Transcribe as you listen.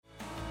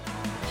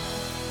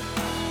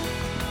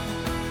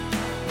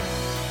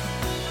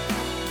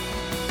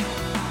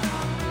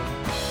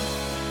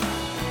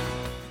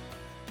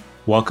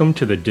Welcome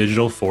to the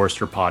Digital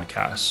Forester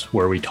Podcast,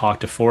 where we talk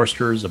to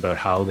foresters about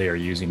how they are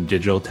using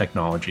digital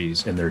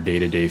technologies in their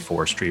day-to-day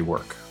forestry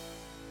work.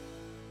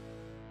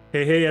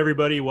 Hey,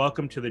 everybody.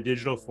 Welcome to the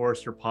Digital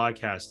Forester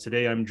Podcast.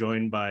 Today, I'm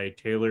joined by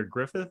Taylor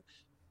Griffith,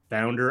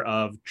 founder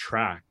of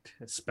TRACT,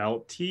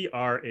 spelled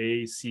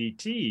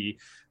T-R-A-C-T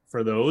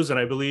for those. And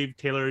I believe,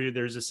 Taylor,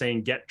 there's a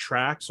saying, get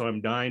tracked. So I'm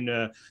dying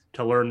to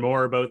learn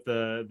more about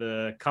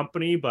the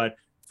company. But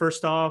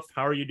first off,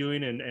 how are you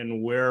doing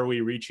and where are we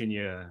reaching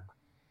you?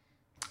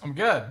 I'm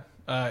good.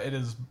 It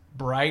is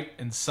bright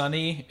and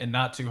sunny and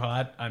not too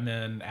hot. I'm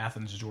in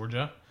Athens,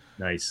 Georgia.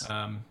 Nice.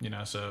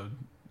 So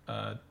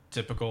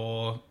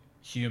typical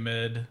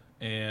humid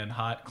and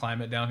hot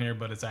climate down here,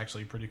 but it's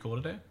actually pretty cool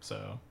today.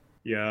 So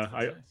Yeah, it's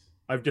nice.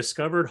 I've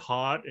discovered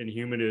hot and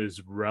humid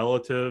is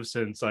relative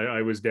since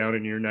I was down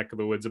in your neck of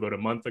the woods about a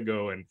month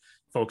ago, and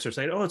folks are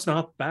saying, "Oh, it's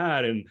not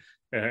bad," and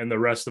the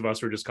rest of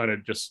us were just kind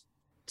of just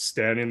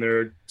standing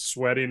there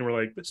sweating. We're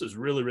like, "This is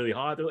really really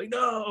hot." They're like,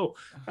 "No,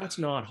 that's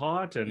not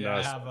hot." And Yeah,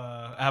 I have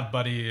a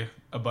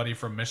buddy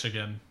from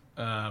Michigan,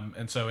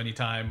 and so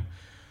anytime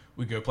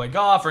we go play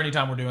golf or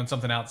anytime we're doing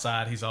something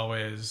outside, he's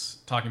always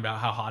talking about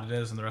how hot it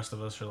is, and the rest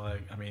of us are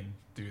like, I mean,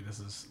 dude, this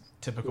is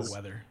typical this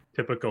weather.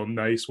 typical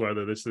nice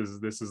weather. This is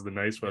the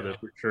nice weather Yeah.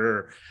 for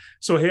sure.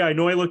 So hey, I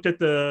know I looked at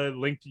the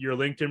link to your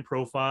LinkedIn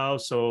profile.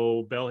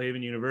 So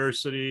Belhaven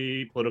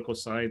University, political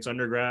science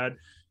undergrad,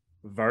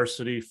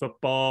 varsity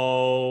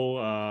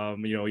football.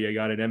 You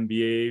got an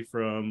MBA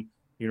from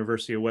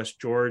University of West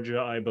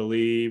Georgia, I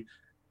believe.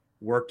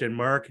 Worked in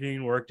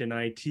marketing, worked in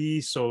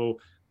IT. So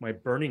my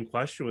burning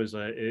question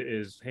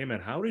is, hey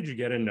man, how did you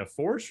get into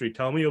forestry?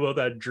 Tell me about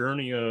that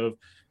journey of,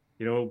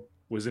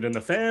 was it in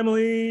the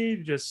family?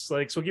 Just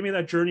like, so give me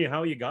that journey of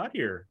how you got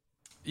here.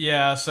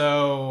 Yeah,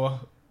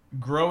 so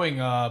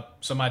growing up,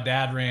 so my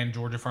dad ran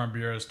Georgia Farm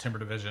Bureau's timber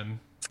division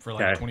for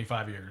like Okay.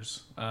 25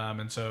 years.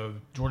 And so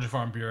Georgia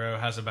Farm Bureau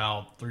has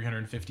about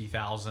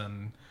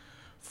 350,000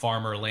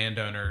 farmer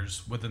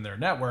landowners within their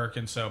network.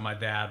 And so my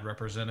dad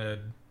represented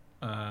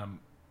um,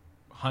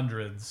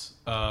 hundreds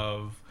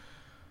of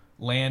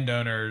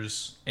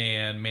landowners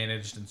and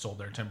managed and sold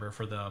their timber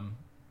for them.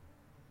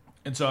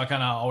 And so I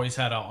kind of always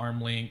had an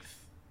arm length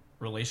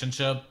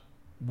relationship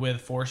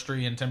with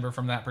forestry and timber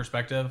from that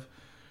perspective.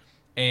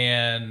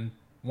 And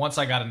once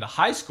I got into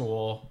high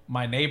school,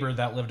 my neighbor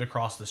that lived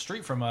across the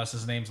street from us,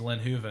 his name's Lynn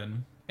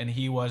Hooven, and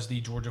he was the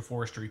Georgia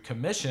Forestry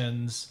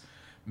Commission's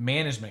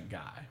management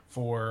guy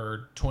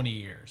for 20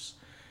 years.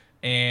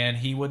 And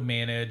he would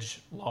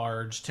manage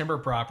large timber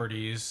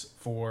properties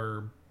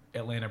for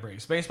Atlanta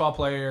Braves baseball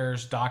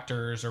players,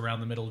 doctors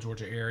around the middle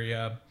Georgia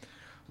area,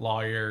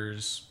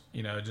 lawyers,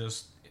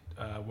 just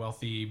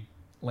wealthy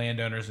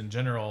landowners in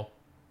general.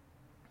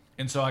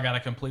 And so I got a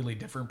completely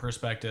different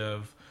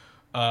perspective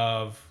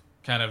of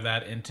kind of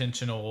that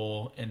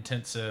intentional,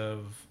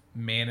 intensive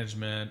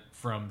management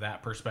from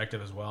that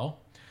perspective as well.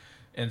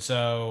 And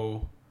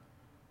so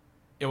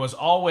it was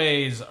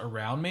always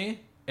around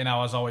me and I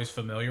was always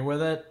familiar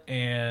with it.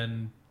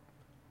 And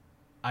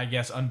I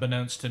guess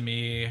unbeknownst to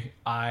me,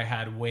 I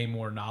had way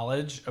more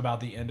knowledge about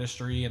the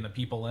industry and the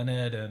people in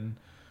it and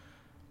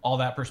all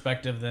that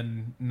perspective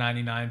than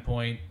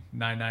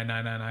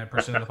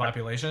 99.99999% of the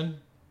population.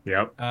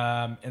 Yep.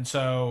 And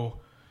so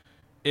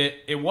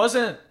it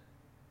wasn't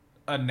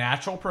a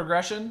natural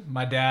progression.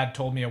 My dad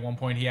told me at one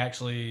point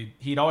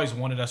he'd always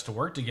wanted us to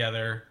work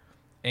together,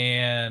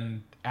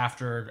 and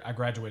after I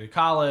graduated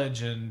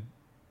college and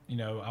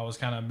I was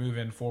kind of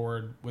moving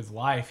forward with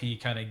life, he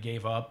kind of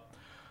gave up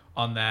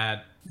on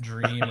that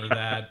dream or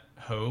that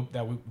hope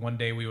that one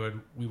day we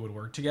would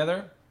work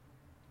together.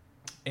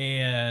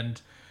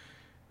 And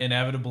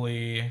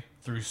inevitably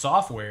through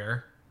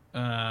software,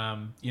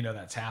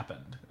 that's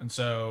happened. And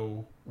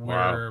so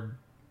Wow. we're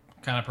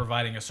kind of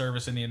providing a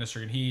service in the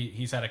industry, and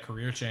he's had a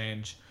career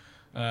change,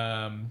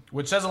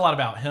 which says a lot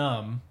about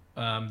him.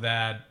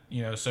 That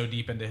so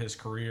deep into his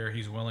career,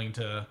 he's willing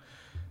to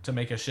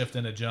make a shift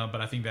and a jump.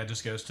 But I think that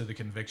just goes to the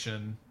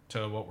conviction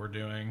to what we're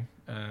doing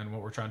and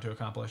what we're trying to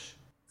accomplish.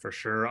 For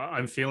sure.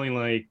 I'm feeling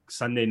like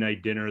Sunday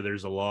night dinner,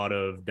 there's a lot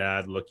of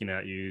dad looking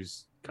at you,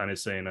 kind of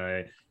saying,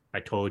 I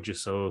told you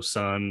so,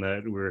 son,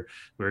 that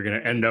we're gonna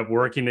end up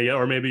working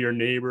together. Or maybe your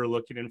neighbor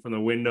looking in from the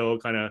window,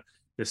 kind of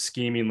just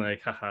scheming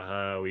like, ha ha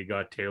ha, we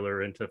got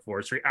Taylor into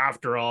forestry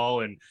after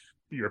all. And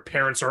your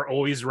parents are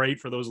always right,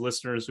 for those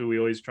listeners who we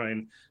always try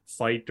and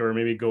fight or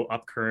maybe go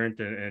up current,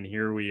 and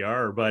here we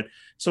are. But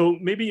so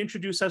maybe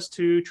introduce us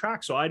to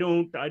Track. So I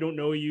don't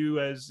know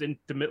you as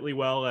intimately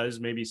well as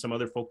maybe some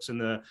other folks in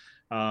the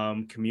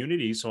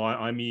community. So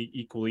I'm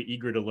equally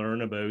eager to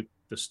learn about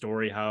the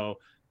story, how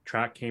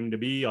Track came to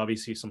be.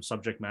 Obviously, some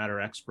subject matter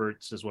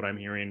experts is what I'm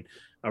hearing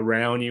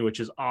around you, which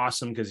is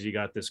awesome because you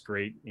got this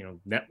great,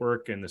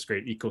 network and this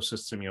great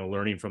ecosystem,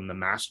 learning from the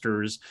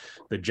masters,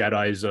 the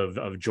Jedi's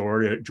of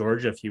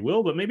Georgia, if you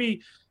will. But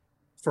maybe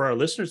for our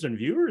listeners and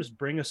viewers,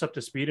 bring us up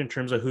to speed in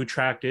terms of who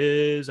Tract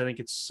is. I think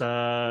it's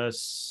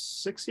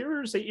 6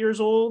 years, 8 years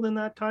old in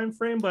that time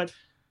frame. But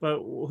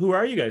who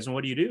are you guys and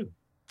what do you do?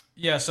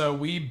 Yeah, so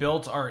we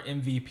built our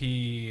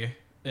MVP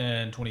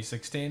in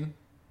 2016.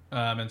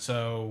 And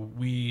so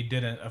we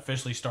didn't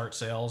officially start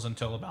sales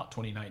until about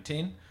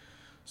 2019.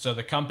 So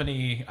the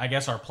company, I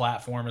guess our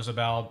platform is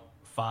about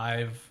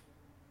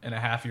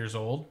 5.5 years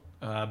old,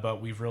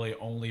 but we've really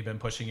only been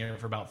pushing it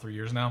for about 3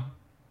 years now.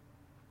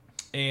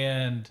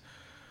 And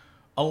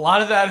a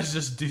lot of that is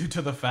just due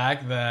to the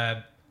fact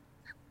that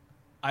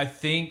I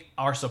think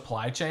our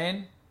supply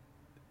chain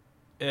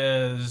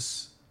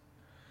is,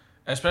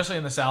 especially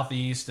in the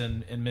Southeast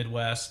and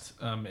Midwest,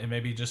 and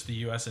maybe just the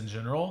U.S. in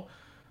general,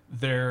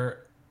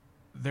 there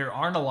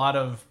aren't a lot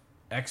of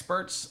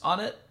experts on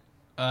it.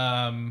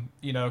 Kind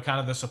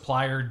of the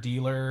supplier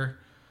dealer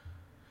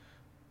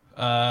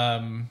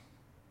um,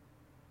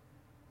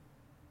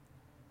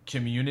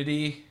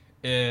 community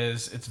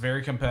it's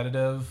very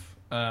competitive.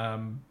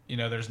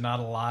 There's not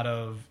a lot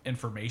of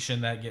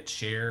information that gets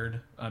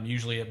shared.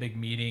 Usually at big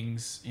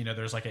meetings,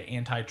 there's like an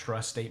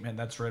antitrust statement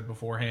that's read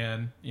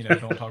beforehand.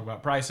 Don't talk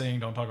about pricing,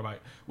 don't talk about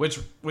which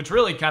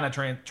really kind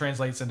of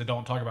translates into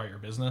don't talk about your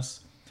business.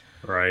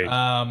 Right.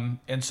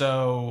 And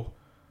so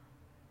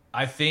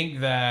I think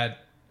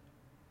that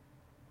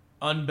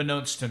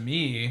unbeknownst to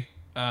me,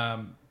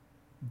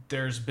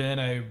 there's been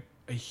a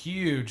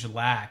huge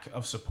lack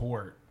of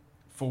support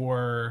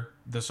for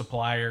the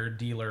supplier,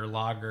 dealer,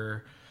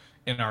 logger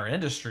in our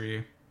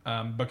industry,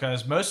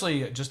 because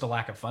mostly just a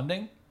lack of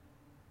funding,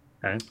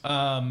 Okay.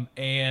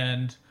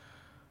 and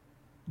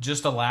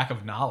just a lack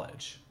of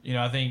knowledge.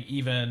 I think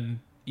even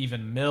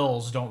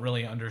mills don't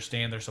really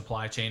understand their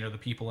supply chain or the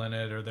people in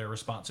it or their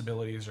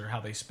responsibilities or how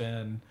they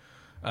spend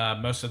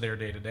most of their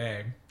day to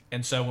day.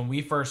 And so when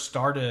we first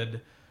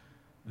started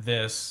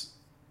this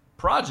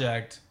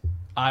project,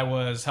 I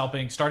was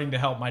starting to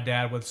help my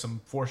dad with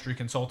some forestry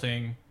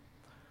consulting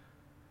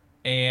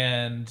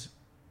and,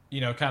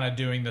 kind of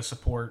doing the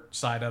support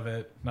side of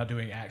it, not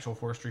doing actual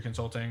forestry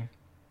consulting.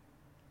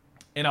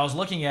 And I was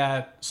looking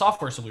at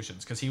software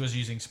solutions because he was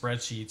using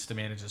spreadsheets to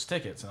manage his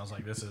tickets. And I was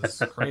like, this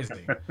is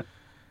crazy.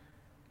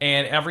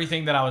 And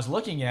everything that I was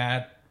looking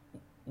at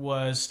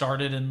was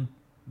started in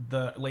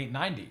the late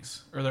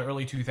 90s or the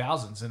early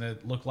 2000s. And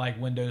it looked like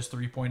Windows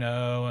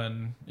 3.0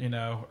 and,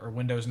 or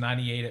Windows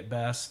 98 at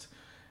best.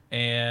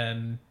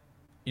 And,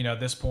 at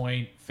this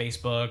point,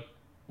 Facebook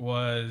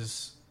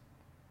was,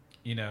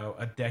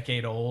 a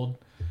decade old.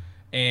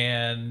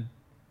 And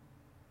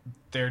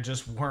there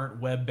just weren't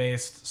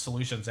web-based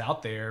solutions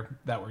out there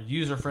that were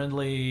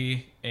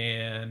user-friendly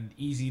and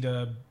easy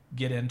to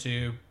get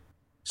into.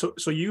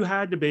 So you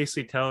had to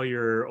basically tell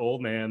your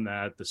old man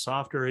that the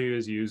software he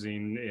was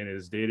using in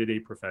his day-to-day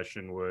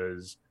profession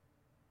was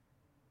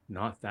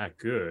not that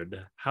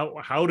good.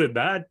 How did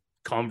that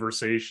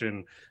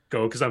conversation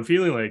go? Because I'm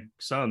feeling like,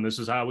 son, this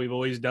is how we've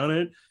always done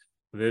it.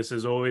 This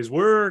has always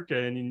worked.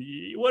 And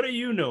what do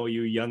you know,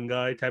 you young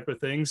guy type of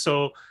thing.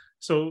 So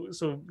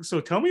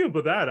tell me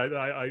about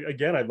that.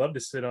 Again, I'd love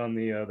to sit on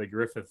the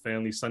Griffith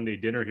family Sunday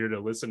dinner here to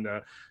listen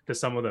to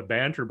some of the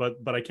banter, but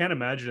I can't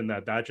imagine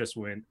that just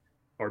went,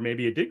 or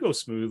maybe it did go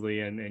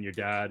smoothly and your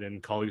dad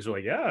and colleagues were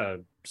like, yeah,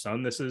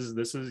 son, this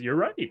is you're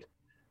right.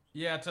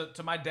 Yeah,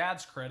 to my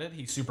dad's credit,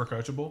 he's super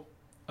coachable.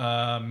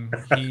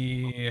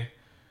 He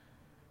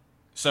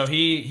So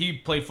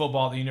he played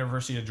football at the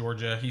University of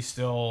Georgia. He's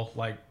still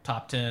like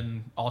top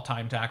 10 all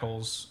time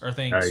tackles, or I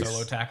think Nice.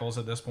 solo tackles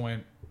at this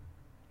point.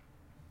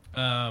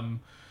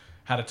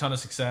 Had a ton of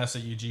success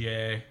at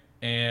UGA,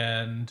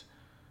 and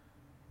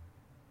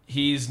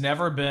he's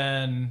never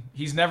been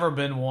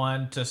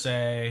one to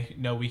say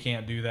no, we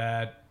can't do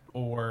that,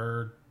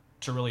 or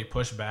to really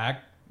push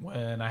back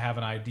when I have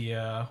an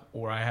idea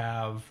or I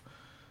have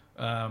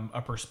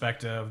a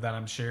perspective that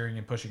I'm sharing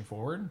and pushing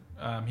forward.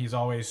 He's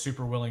always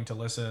super willing to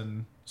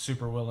listen,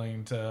 super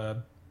willing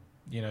to,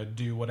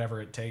 do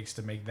whatever it takes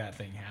to make that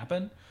thing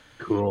happen.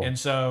 Cool. And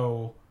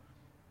so,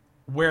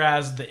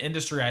 whereas the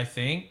industry, I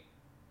think,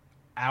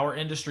 our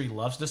industry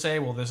loves to say,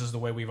 well, this is the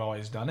way we've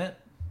always done it.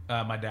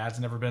 My dad's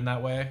never been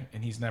that way,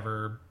 and he's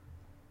never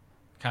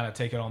kind of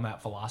taken on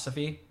that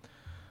philosophy.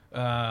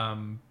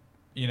 And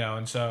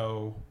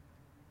so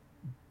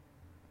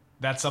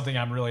that's something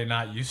I'm really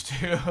not used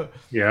to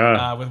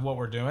Yeah. with what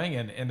we're doing.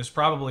 And it's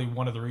probably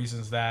one of the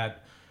reasons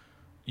that,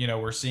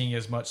 we're seeing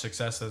as much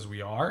success as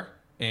we are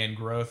and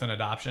growth and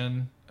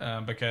adoption,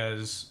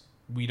 because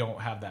we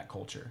don't have that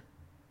culture.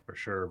 For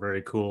sure.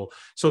 Very cool.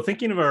 So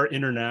thinking of our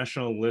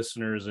international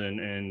listeners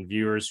and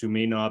viewers who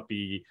may not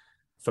be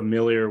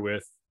familiar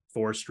with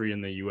forestry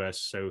in the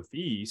US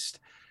Southeast,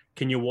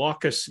 can you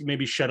walk us,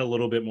 maybe shed a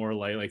little bit more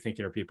light, like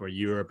thinking of people in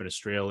Europe and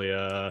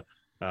Australia,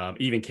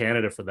 even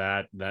Canada for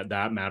that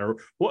matter.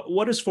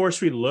 What does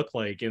forestry look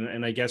like?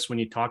 And I guess when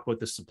you talk about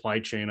the supply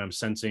chain, I'm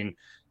sensing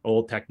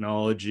old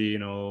technology,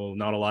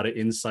 not a lot of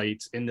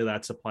insights into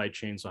that supply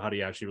chain. So how do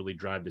you actually really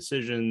drive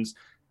decisions,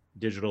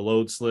 digital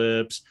load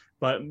slips?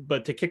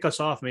 But to kick us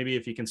off, maybe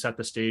if you can set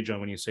the stage on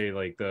when you say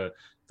like the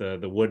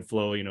wood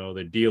flow,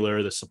 the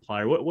dealer, the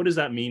supplier, what does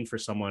that mean for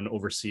someone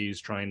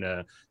overseas trying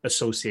to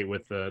associate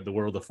with the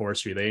world of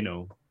forestry they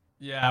know?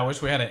 Yeah, I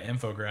wish we had an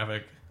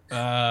infographic.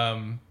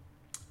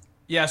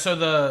 Yeah, so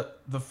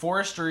the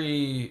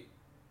forestry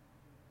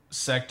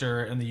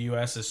sector in the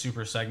U.S. is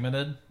super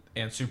segmented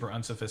and super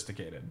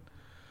unsophisticated.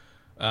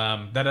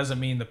 That doesn't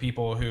mean the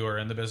people who are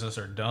in the business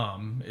are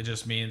dumb. It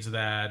just means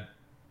that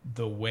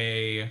the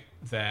way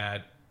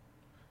that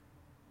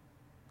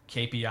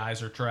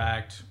KPIs are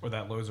tracked or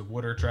that loads of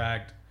wood are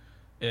tracked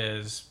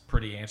is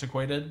pretty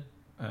antiquated.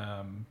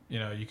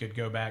 You could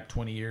go back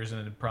 20 years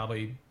and it'd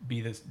probably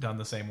be done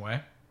the same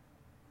way.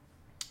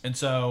 And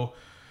so,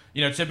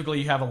 typically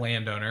you have a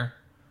landowner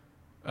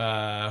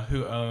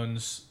who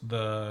owns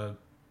the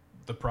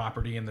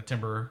property and the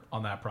timber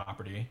on that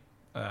property.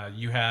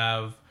 You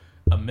have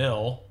a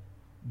mill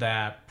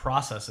that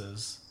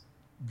processes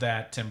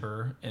that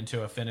timber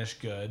into a finished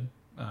good,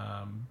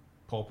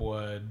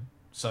 pulpwood,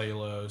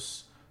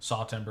 cellulose,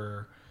 saw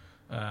timber,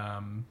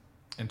 and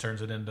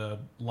turns it into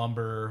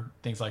lumber,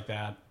 things like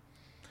that.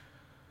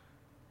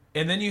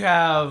 And then you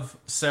have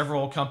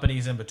several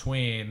companies in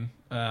between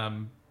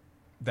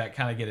that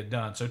kind of get it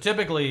done. So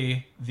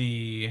typically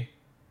the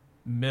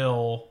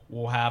mill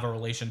will have a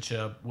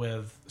relationship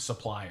with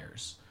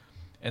suppliers.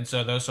 And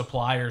so those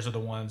suppliers are the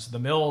ones, the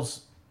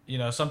mills,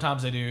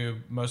 sometimes they do,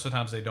 most of the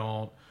times they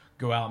don't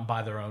go out and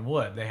buy their own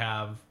wood. They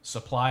have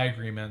supply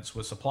agreements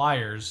with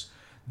suppliers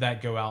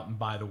that go out and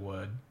buy the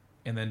wood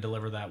and then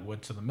deliver that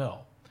wood to the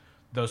mill.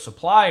 Those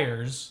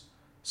suppliers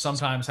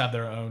sometimes have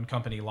their own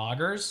company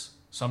loggers.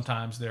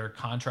 Sometimes they're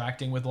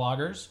contracting with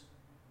loggers.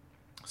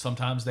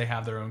 Sometimes they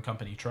have their own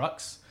company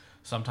trucks.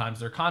 Sometimes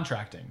they're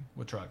contracting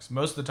with trucks.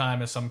 Most of the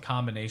time it's some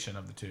combination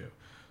of the two.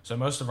 So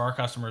most of our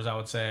customers, I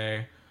would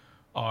say,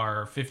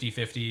 are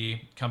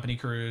 50-50 company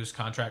crews,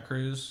 contract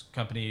crews,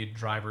 company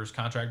drivers,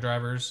 contract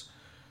drivers.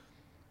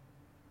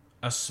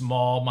 A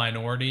small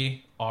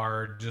minority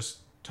are just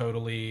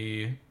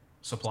totally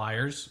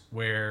suppliers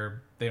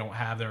where they don't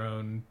have their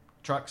own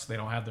trucks, they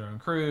don't have their own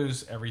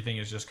crews, everything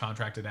is just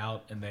contracted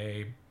out and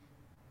they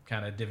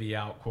kind of divvy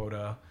out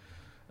quota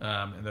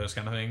and those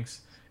kind of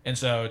things. And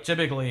so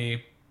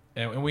typically,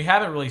 and we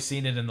haven't really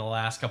seen it in the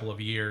last couple of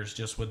years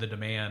just with the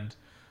demand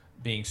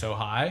being so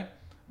high,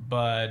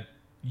 but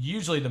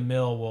usually the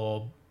mill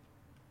will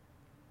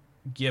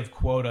give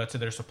quota to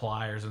their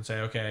suppliers and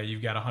say, okay,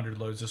 you've got 100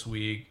 loads this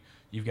week,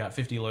 you've got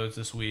 50 loads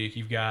this week,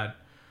 you've got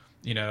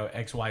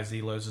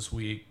XYZ loads this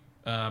week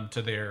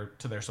to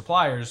their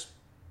suppliers.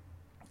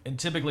 And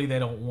typically they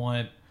don't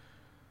want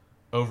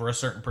over a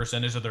certain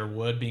percentage of their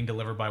wood being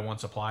delivered by one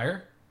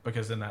supplier,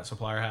 because then that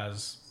supplier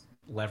has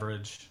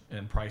leverage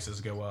and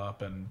prices go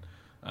up, and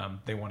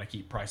they want to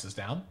keep prices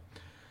down.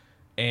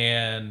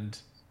 And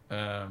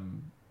so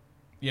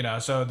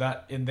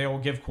that, and they will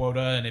give quota,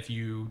 and if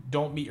you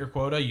don't meet your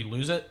quota, you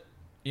lose it.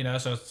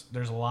 So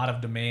there's a lot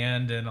of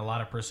demand and a lot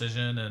of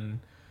precision, and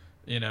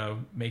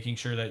making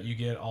sure that you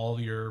get all of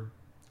your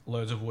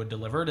loads of wood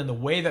delivered. And the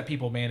way that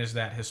people manage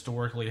that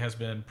historically has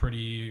been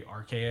pretty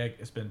archaic.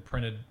 It's been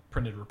printed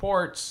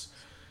reports,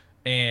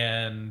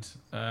 and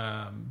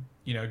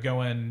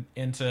going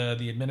into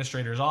the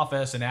administrator's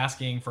office and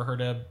asking for her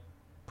to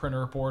print a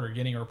report or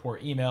getting a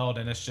report emailed,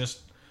 and it's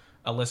just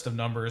a list of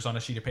numbers on a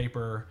sheet of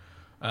paper,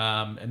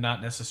 and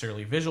not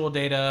necessarily visual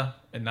data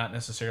and not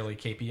necessarily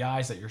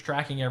KPIs that you're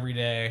tracking every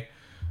day.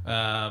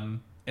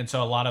 And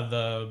so a lot of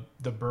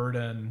the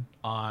burden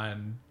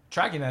on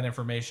tracking that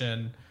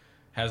information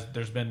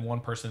there's been one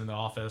person in the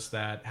office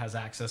that has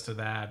access to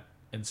that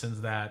and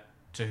sends that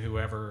to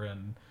whoever,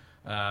 and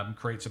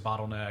creates a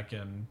bottleneck.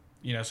 And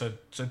so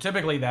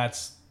typically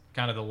that's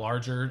kind of the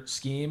larger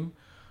scheme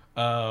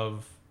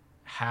of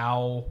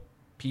how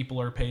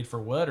people are paid for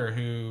wood, or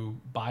who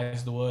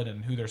buys the wood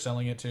and who they're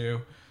selling it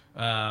to,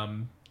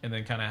 and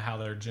then kind of how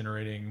they're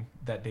generating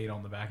that data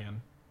on the back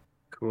end.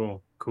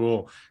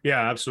 Cool.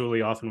 Yeah,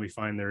 absolutely. Often we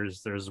find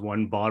there's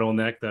one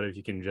bottleneck that if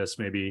you can just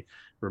maybe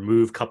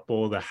remove a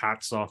couple of the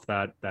hats off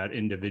that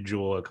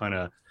individual, it kind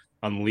of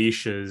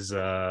unleashes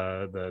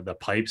the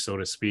pipe, so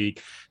to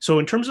speak. So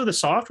in terms of the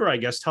software, I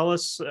guess tell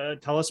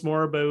us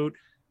more about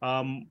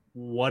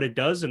what it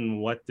does and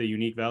what the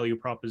unique value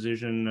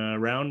proposition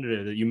around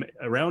it.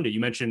 You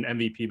mentioned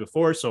MVP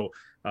before, so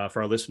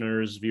for our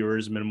listeners,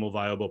 viewers, minimal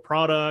viable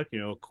product,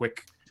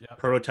 quick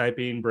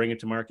prototyping, bring it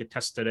to market,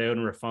 test it out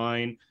and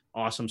refine.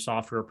 Awesome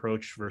software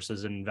approach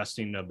versus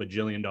investing $1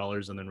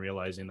 bajillion and then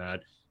realizing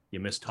that you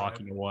missed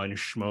talking to one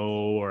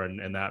schmo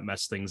and that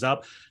messed things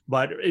up.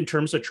 But in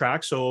terms of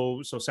TRACT,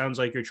 so sounds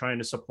like you're trying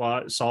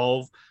to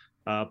solve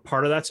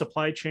part of that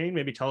supply chain.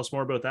 Maybe tell us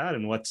more about that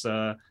and what's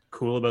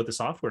cool about the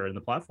software and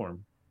the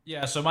platform.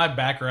 Yeah, so my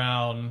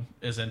background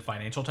is in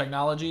financial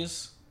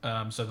technologies.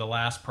 So the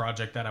last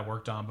project that I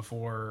worked on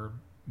before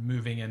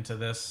moving into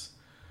this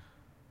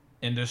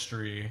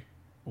industry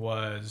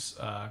was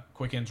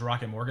Quicken's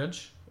Rocket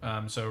Mortgage.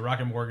 So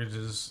Rocket Mortgage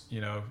is,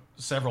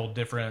 several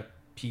different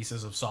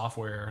pieces of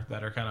software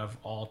that are kind of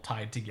all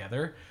tied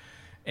together.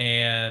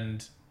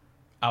 And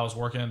I was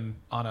working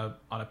on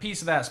a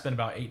piece of that, spent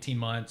about 18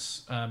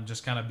 months,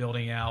 just kind of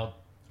building out.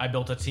 I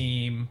built a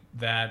team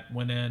that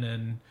went in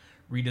and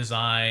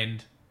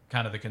redesigned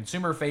kind of the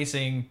consumer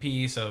facing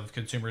piece of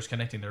consumers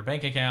connecting their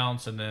bank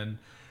accounts, and then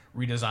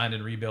redesigned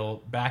and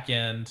rebuilt back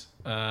end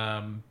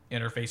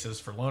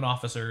interfaces for loan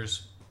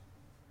officers.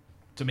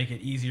 to make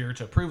it easier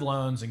to approve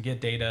loans and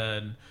get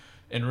data,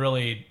 and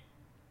really,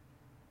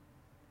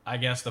 I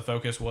guess the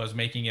focus was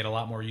making it a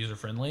lot more user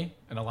friendly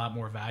and a lot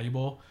more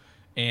valuable,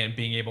 and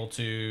being able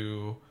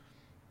to,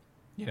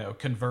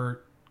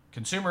 convert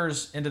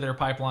consumers into their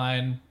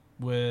pipeline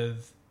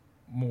with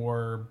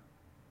more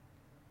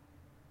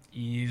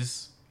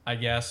ease, I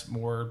guess,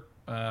 more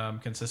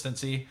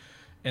consistency,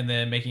 and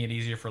then making it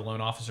easier for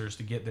loan officers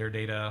to get their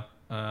data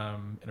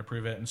and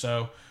approve it. And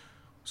so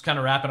I was kind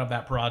of wrapping up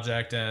that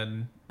project,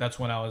 and that's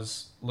when I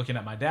was looking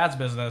at my dad's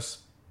business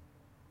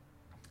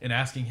and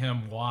asking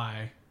him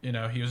why,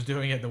 he was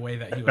doing it the way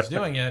that he was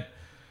doing it.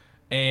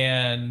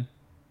 And,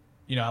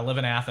 I live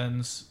in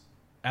Athens.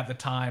 At the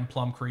time,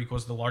 Plum Creek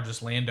was the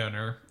largest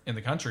landowner in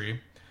the country.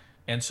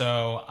 And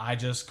so I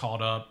just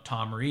called up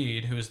Tom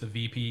Reed, who is the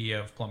VP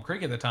of Plum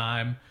Creek at the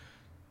time,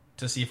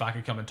 to see if I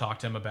could come and talk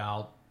to him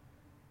about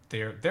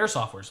their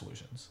software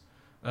solutions.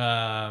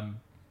 And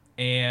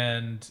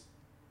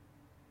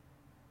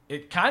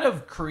it kind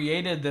of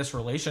created this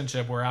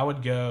relationship where I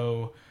would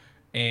go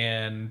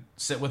and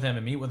sit with him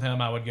and meet with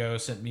him. I would go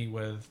sit and meet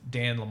with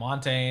Dan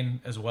Lamontagne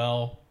as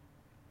well.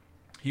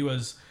 He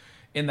was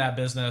in that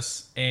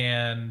business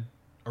and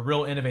a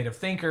real innovative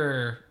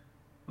thinker,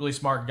 really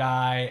smart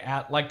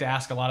guy. Like to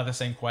ask a lot of the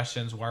same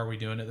questions. Why are we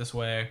doing it this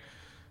way?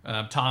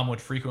 Tom would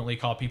frequently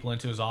call people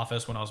into his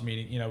office when I was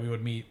meeting. We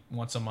would meet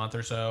once a month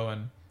or so,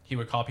 and he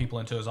would call people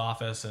into his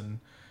office and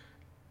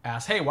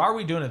ask, "Hey, why are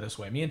we doing it this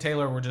way?" Me and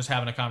Taylor were just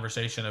having a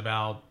conversation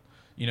about,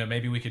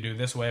 maybe we could do it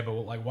this way, but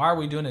like, why are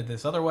we doing it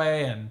this other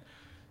way? And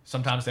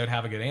sometimes they would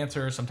have a good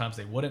answer, sometimes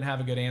they wouldn't have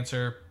a good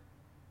answer.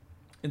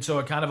 And so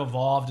it kind of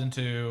evolved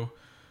into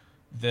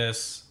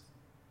this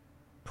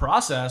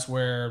process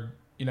where,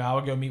 I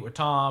would go meet with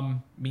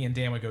Tom, me and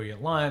Dan would go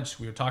get lunch,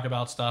 we would talk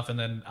about stuff, and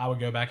then I would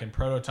go back and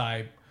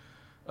prototype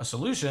a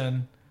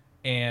solution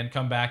and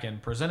come back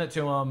and present it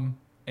to them,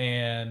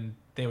 and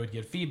they would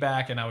give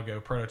feedback, and I would go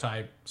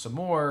prototype some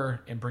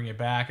more and bring it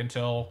back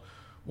until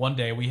one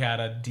day we had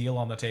a deal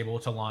on the table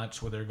to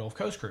launch with their Gulf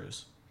Coast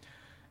cruise.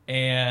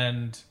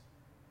 And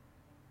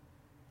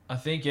I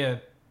think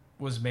it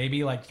was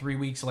maybe like 3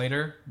 weeks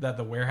later that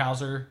the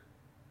Weyerhaeuser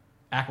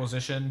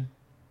acquisition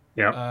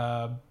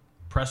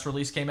press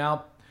release came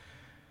out.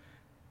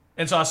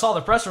 And so I saw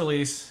the press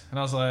release and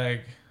I was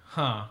like,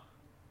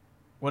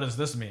 what does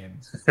this mean?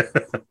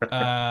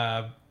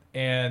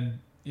 And,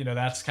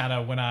 that's kind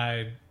of when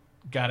I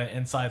got an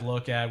inside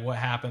look at what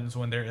happens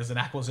when there is an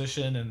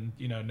acquisition and,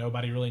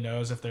 nobody really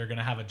knows if they're going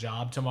to have a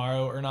job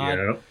tomorrow or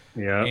not.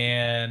 Yeah.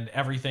 And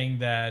everything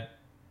that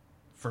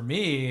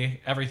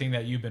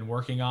you've been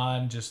working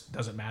on just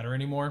doesn't matter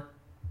anymore.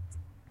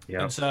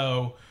 Yeah. And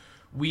so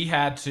we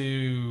had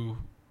to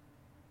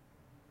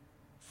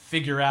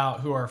figure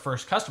out who our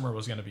first customer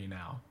was going to be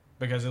now,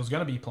 because it was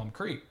going to be Plum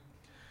Creek.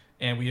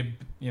 And we had,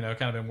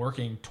 kind of been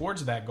working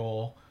towards that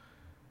goal,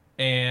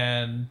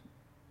 and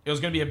it was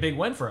going to be a big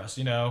win for us,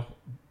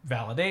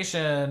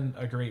 validation,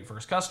 a great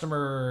first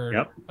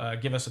customer,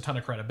 give us a ton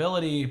of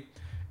credibility,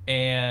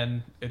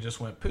 and it just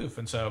went poof.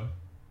 And so,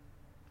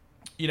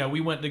 we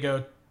went to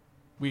go,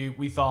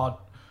 we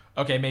thought,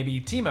 okay,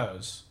 maybe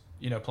TMOs,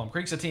 Plum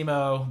Creek's a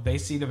TMO, they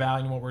see the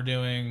value in what we're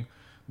doing.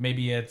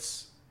 Maybe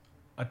it's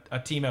a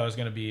TMO is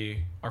going to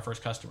be our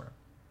first customer.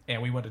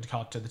 And we went to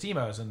talk to the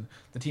TMOs, and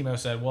the TMO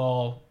said,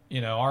 well,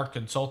 our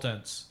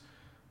consultants,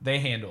 they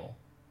handle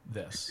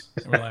this.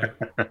 And we're like,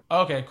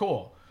 okay,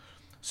 cool.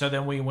 So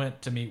then we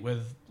went to meet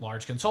with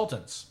large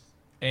consultants,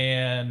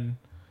 and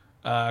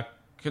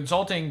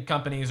consulting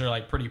companies are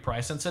like pretty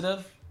price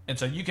sensitive. And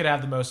so you could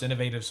have the most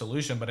innovative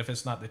solution, but if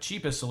it's not the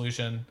cheapest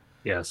solution,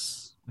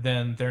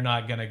 then they're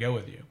not going to go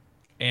with you.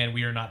 And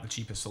we are not the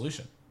cheapest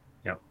solution.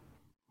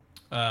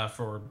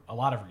 For a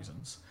lot of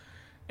reasons.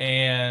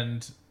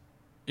 And,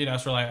 so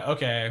we're like,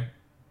 okay,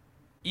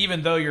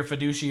 even though your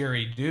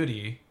fiduciary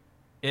duty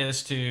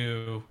is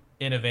to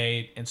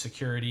innovate in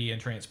security and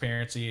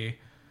transparency,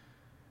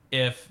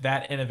 if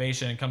that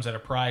innovation comes at a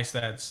price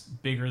that's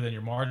bigger than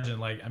your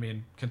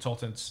margin,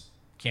 consultants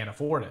can't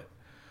afford it.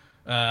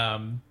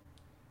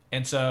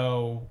 And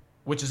so,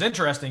 which is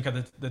interesting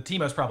because the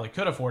TMOs probably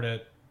could afford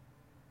it,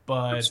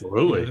 but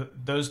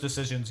those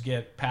decisions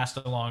get passed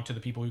along to the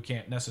people who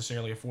can't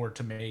necessarily afford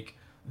to make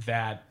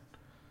that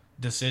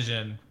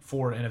decision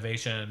for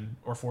innovation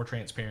or for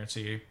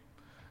transparency,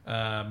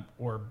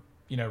 or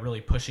really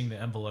pushing the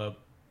envelope.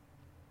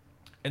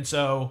 And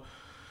so,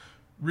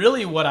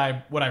 really, what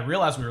I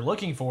realized we were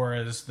looking for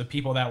is the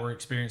people that were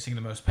experiencing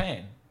the most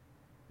pain.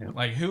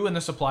 Like, who in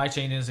the supply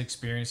chain is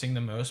experiencing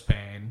the most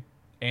pain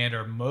and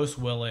are most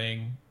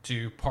willing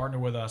to partner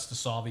with us to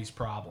solve these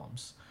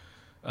problems.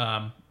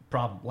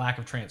 Lack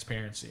of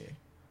transparency,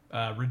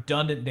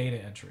 redundant data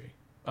entry.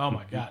 Oh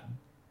my God.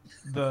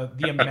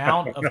 The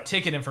amount of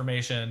ticket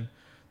information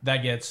that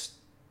gets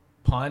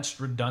punched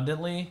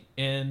redundantly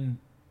in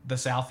the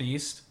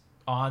Southeast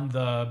on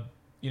the,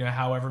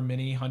 however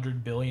many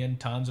 100 billion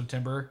tons of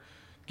timber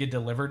get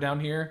delivered down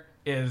here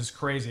is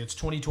crazy. It's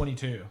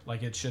 2022.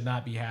 Like, it should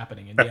not be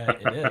happening, and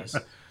yet it is.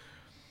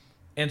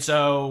 And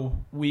so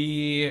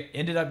we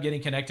ended up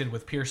getting connected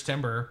with Pierce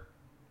Timber,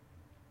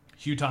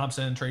 Hugh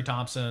Thompson, Trey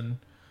Thompson,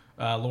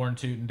 Lauren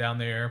Tootin down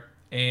there,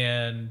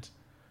 and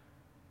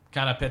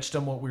kind of pitched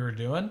them what we were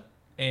doing,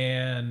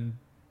 and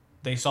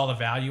they saw the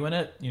value in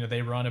it.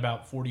 They run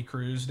about 40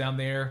 crews down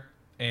there,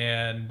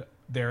 and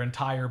their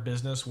entire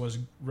business was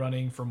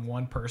running from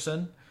one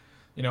person.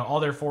 All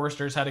their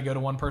foresters had to go to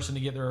one person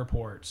to get their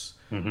reports.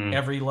 Mm-hmm.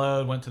 Every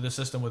load went to the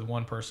system with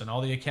one person.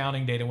 All the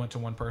accounting data went to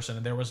one person,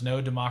 and there was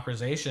no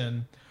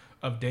democratization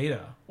of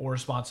data or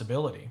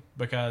responsibility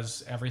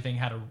because everything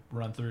had to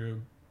run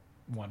through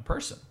one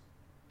person.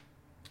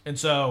 And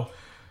so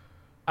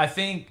I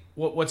think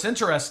what's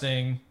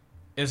interesting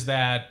is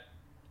that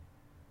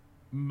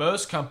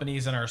most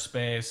companies in our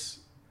space,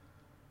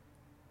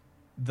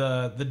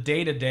 the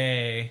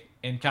day-to-day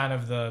and kind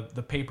of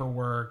the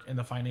paperwork and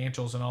the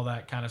financials and all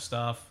that kind of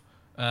stuff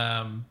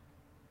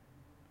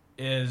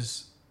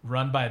is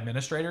run by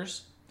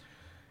administrators.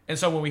 And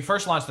so when we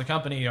first launched the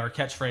company, our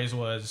catchphrase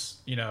was,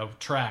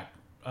 TRACT,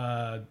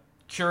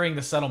 curing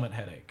the settlement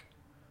headache,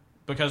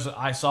 because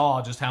I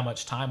saw just how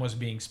much time was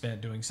being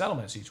spent doing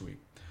settlements each week.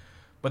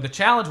 But the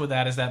challenge with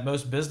that is that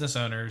most business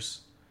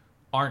owners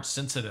aren't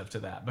sensitive to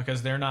that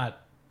because they're not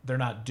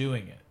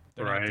doing it.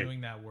 They're Right. not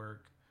doing that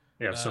work.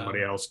 They have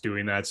somebody else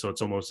doing that, so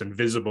it's almost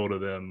invisible to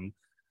them.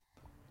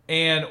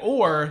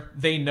 Or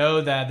they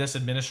know that this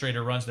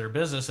administrator runs their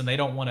business and they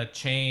don't want to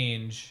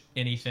change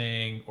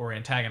anything or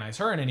antagonize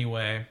her in any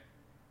way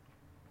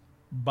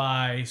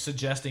by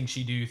suggesting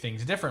she do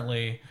things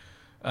differently,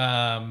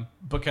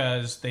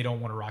 because they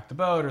don't want to rock the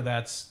boat, or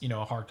that's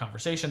a hard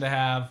conversation to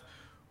have.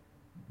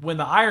 When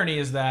the irony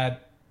is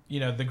that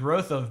the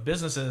growth of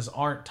businesses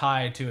aren't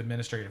tied to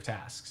administrative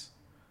tasks.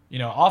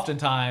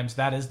 Oftentimes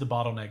that is the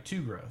bottleneck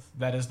to growth.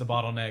 That is the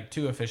bottleneck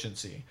to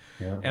efficiency.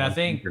 Yeah, and I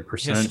think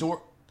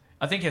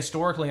 100%.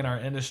 historically in our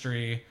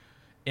industry,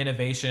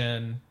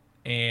 innovation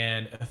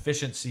and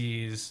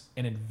efficiencies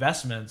and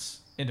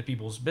investments into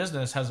people's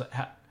business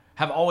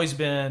have always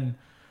been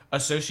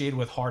associated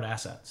with hard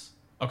assets.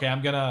 Okay,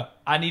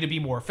 I need to be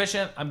more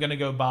efficient. I'm going to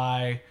go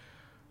buy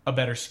a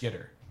better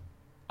skidder.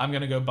 I'm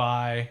going to go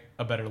buy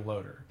a better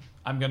loader.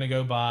 I'm going to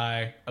go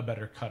buy a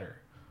better cutter.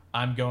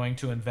 I'm going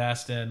to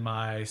invest in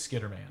my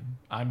skidder man.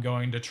 I'm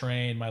going to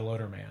train my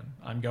loader man.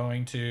 I'm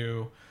going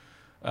to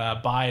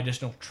buy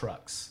additional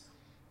trucks.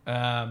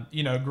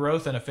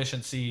 Growth and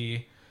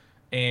efficiency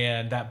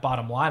and that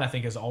bottom line, I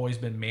think, has always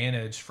been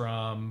managed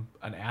from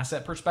an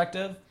asset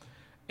perspective,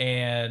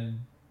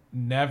 and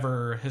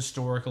never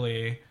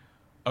historically,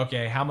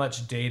 okay, how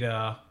much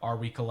data are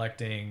we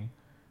collecting?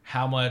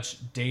 How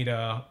much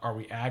data are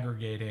we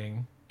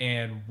aggregating?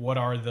 And what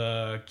are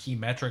the key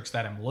metrics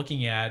that I'm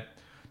looking at,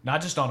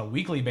 not just on a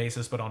weekly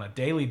basis, but on a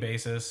daily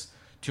basis,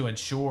 to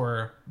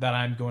ensure that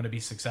I'm going to be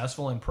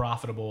successful and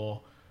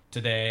profitable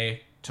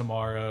today,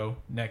 tomorrow,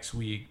 next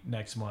week,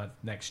 next month,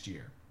 next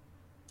year.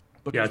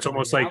 Yeah, it's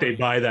almost like they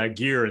buy that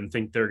gear and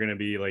think they're going to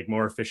be like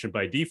more efficient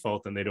by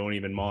default, and they don't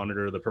even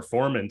monitor the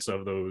performance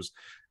of those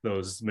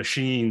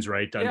machines,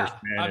 right? To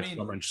understand if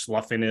someone's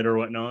sloughing it or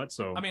whatnot.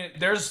 So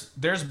there's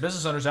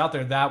business owners out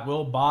there that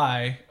will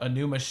buy a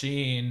new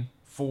machine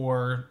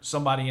for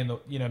somebody in the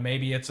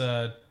maybe it's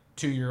a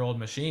 2-year-old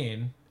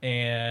machine,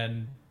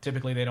 and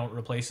typically they don't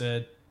replace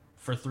it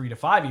for 3 to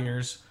 5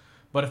 years.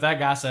 But if that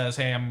guy says,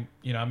 "Hey, I'm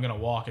going to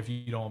walk if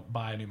you don't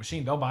buy a new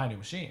machine," they'll buy a new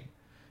machine.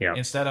 Yeah.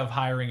 Instead of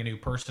hiring a new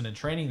person and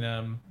training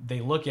them,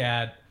 they look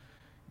at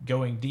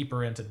going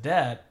deeper into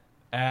debt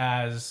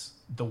as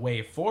the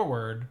way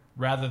forward,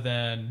 rather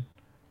than,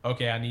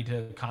 okay, I need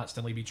to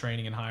constantly be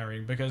training and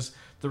hiring. Because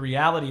the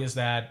reality is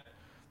that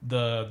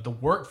the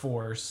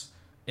workforce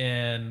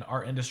in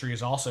our industry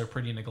is also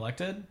pretty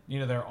neglected.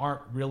 There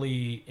aren't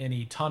really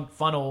any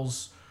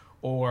funnels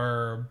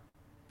or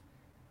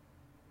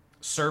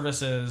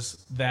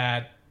services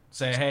that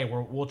say, "Hey,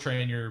 we'll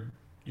train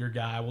your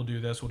guy. We'll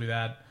do this. We'll do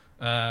that."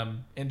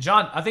 And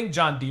I think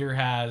John Deere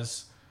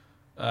has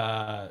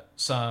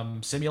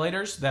some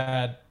simulators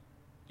that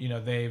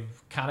they've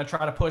kind of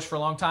tried to push for a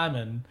long time,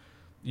 and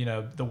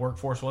the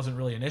workforce wasn't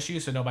really an issue,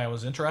 so nobody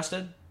was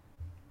interested.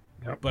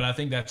 Yep. But I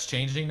think that's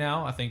changing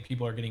now. I think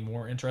people are getting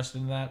more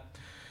interested in that.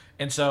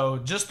 And so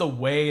just the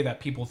way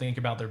that people think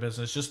about their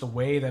business, just the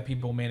way that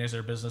people manage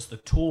their business, the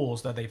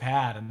tools that they've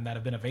had and that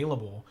have been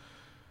available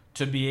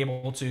to be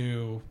able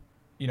to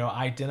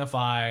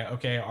identify,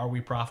 okay, are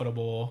we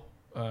profitable?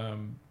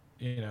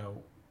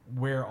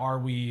 Where are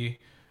we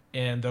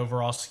in the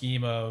overall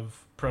scheme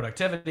of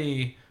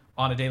productivity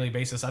on a daily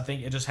basis? I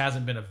think it just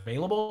hasn't been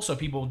available. So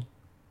people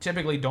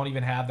typically don't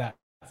even have that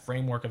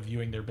framework of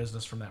viewing their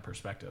business from that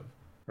perspective.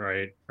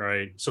 Right.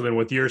 So then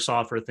with your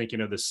software,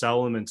 thinking of the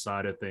settlement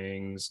side of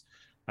things,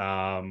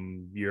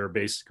 you're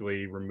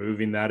basically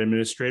removing that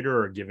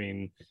administrator or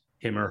giving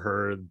him or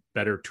her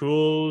better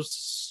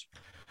tools.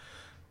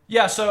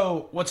 Yeah.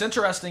 So what's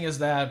interesting is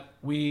that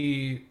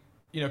we,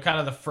 kind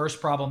of the first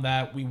problem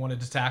that we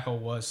wanted to tackle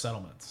was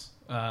settlements.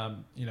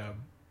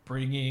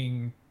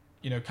 Bringing,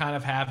 kind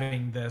of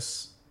having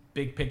this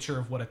big picture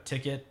of what a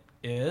ticket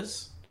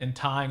is and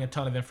tying a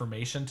ton of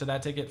information to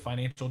that ticket,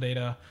 financial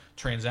data,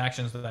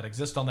 transactions that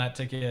exist on that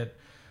ticket,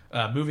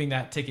 moving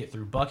that ticket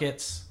through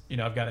buckets.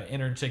 I've got an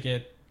entered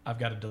ticket, I've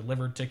got a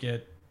delivered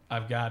ticket,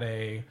 I've got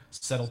a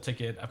settled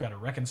ticket, I've got a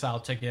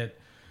reconciled ticket,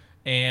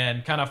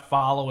 and kind of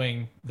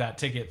following that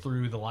ticket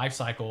through the life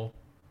cycle,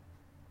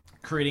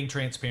 creating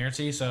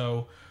transparency.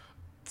 So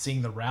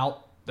seeing the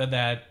route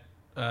that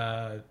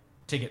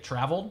ticket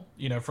traveled,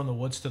 from the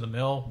woods to the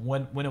mill,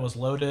 when it was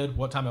loaded,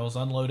 what time it was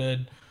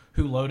unloaded,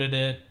 who loaded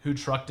it, who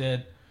trucked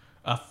it,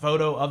 a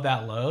photo of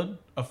that load,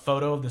 a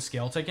photo of the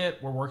scale ticket.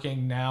 We're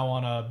working now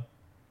on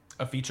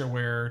a feature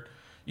where,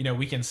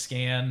 we can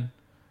scan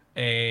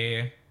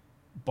a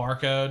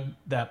barcode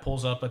that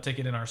pulls up a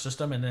ticket in our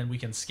system, and then we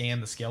can scan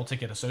the scale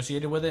ticket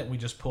associated with it. And we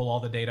just pull all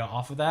the data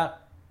off of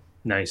that.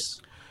 Nice.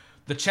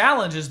 The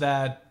challenge is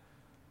that,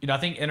 I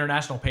think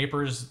International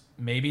Paper's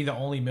maybe the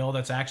only mill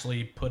that's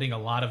actually putting a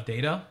lot of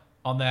data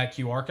on that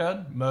QR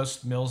code.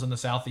 Most mills in the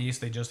Southeast,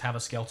 they just have a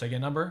scale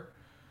ticket number,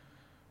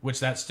 which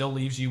that still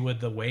leaves you with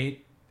the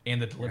weight and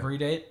the delivery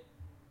date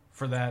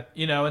for that,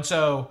 and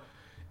so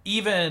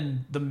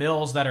even the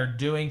mills that are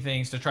doing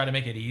things to try to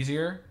make it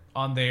easier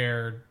on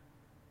their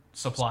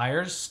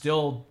suppliers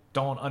still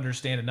don't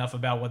understand enough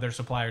about what their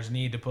suppliers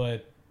need to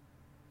put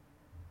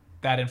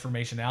that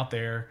information out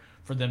there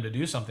for them to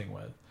do something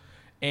with.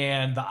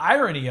 And the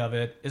irony of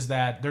it is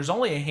that there's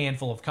only a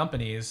handful of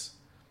companies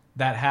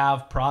that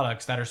have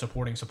products that are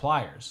supporting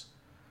suppliers.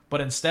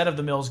 But instead of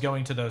the mills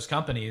going to those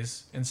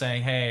companies and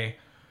saying, hey,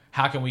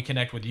 how can we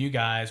connect with you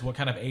guys? What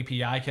kind of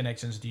API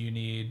connections do you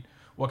need?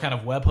 What kind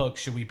of webhooks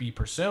should we be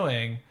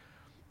pursuing?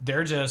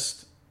 They're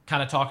just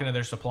kind of talking to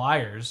their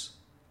suppliers,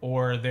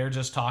 or they're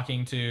just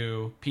talking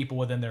to people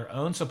within their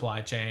own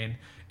supply chain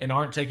and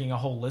aren't taking a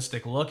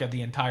holistic look at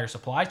the entire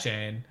supply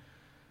chain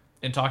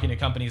and talking to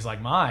companies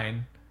like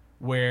mine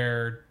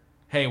where,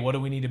 hey, what do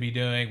we need to be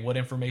doing? What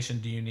information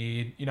do you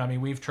need?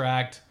 We've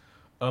tracked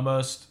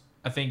almost,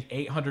 I think,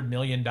 $800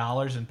 million in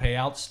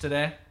payouts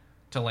today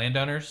to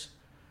landowners.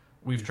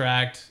 We've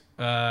tracked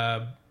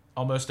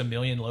almost 1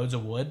 million loads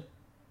of wood,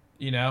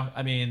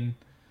 and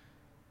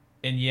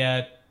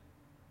yet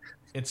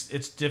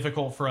it's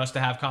difficult for us to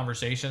have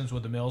conversations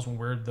with the mills when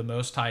we're the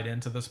most tied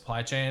into the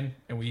supply chain,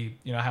 and we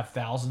have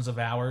thousands of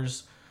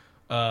hours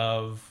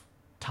of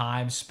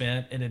time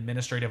spent in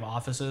administrative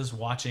offices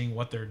watching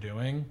what they're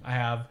doing. I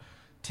have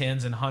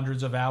tens and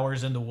hundreds of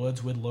hours in the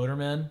woods with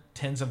loadermen,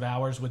 tens of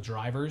hours with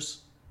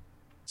drivers.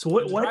 So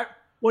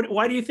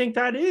why do you think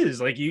that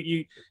is? Like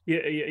you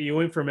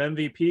went from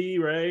MVP,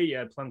 right? You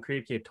had Plum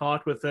Creek, you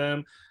talked with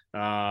them.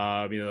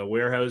 The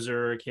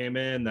warehouser came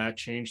in, that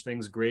changed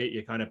things great.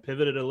 You kind of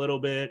pivoted a little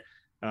bit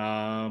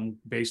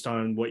based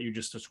on what you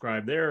just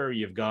described there.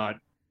 You've got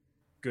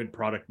good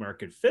product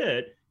market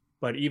fit,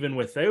 but even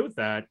without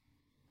that,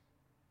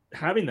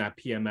 having that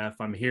PMF,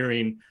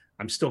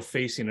 I'm still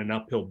facing an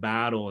uphill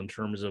battle in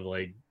terms of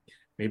like,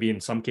 maybe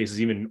in some cases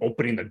even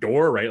opening the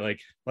door, right? Like,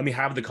 let me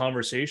have the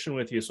conversation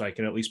with you so I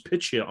can at least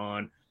pitch you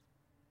on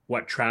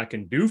what TRACT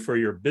can do for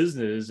your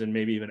business, and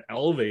maybe even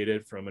elevate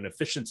it from an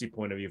efficiency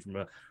point of view, from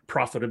a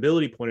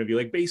profitability point of view,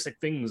 like basic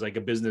things like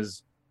a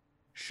business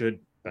should.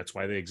 That's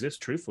why they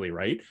exist, truthfully,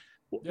 right?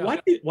 Yeah.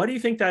 Why do you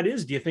think that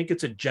is? Do you think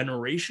it's a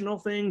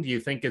generational thing? Do you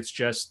think it's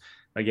just,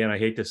 again, I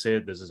hate to say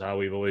it, this is how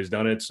we've always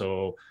done it.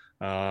 So,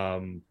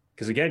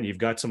 because again, you've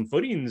got some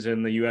footings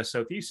in the U.S.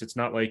 Southeast. It's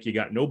not like you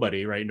got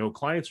nobody, right? No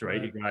clients,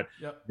 right? You got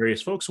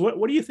various folks.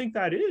 What do you think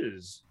that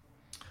is?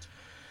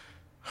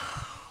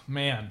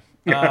 Man,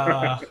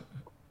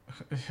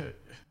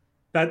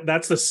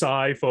 that's the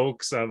sigh,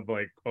 folks, of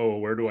like, oh,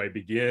 where do I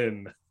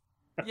begin?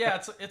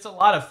 Yeah, it's a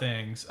lot of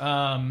things.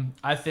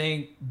 I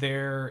think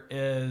there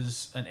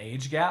is an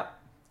age gap.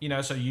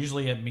 So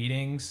usually at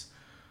meetings,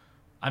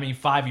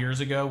 5 years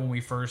ago when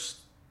we first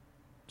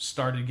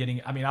started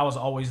getting, I was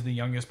always the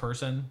youngest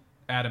person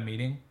at a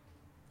meeting.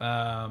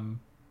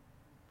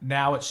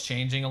 Now it's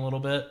changing a little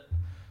bit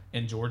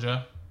in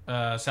Georgia,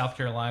 South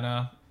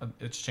Carolina.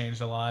 It's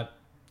changed a lot.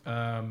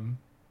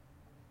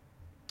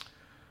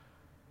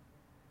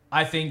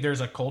 I think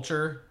there's a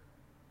culture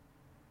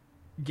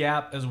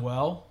gap as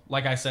well.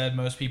 Like I said,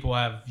 most people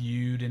have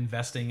viewed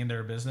investing in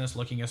their business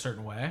looking a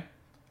certain way.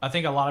 I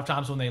think a lot of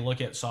times when they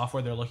look at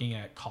software, they're looking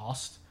at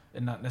cost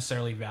and not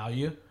necessarily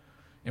value.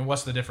 And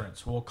what's the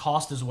difference? Well,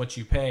 cost is what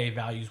you pay,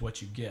 value is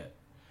what you get.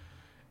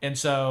 And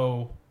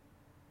so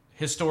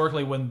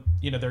historically, when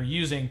they're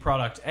using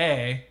product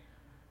A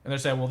and they're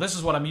saying, well, this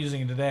is what I'm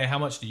using today, how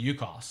much do you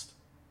cost?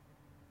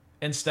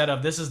 Instead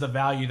of, this is the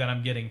value that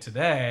I'm getting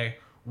today,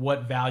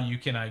 what value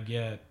can I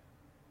get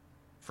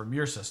from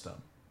your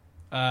system?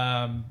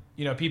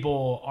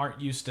 People aren't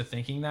used to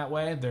thinking that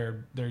way.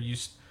 They're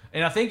used,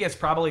 and I think it's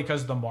probably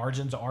because the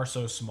margins are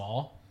so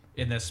small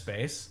in this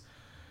space,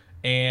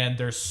 and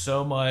there's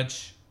so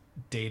much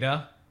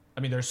data.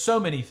 There's so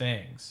many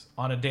things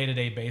on a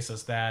day-to-day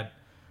basis that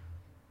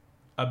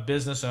a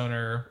business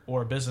owner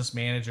or a business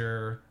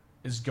manager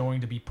is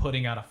going to be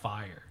putting out a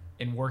fire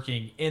and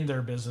working in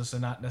their business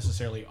and not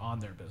necessarily on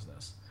their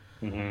business.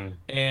 Mm-hmm.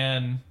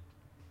 And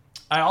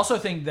I also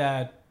think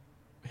that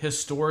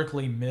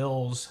historically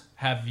mills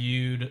have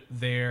viewed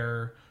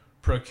their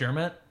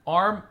procurement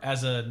arm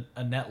as a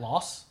net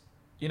loss.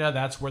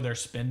 that's where they're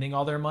spending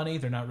all their money.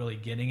 They're not really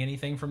getting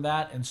anything from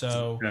that. And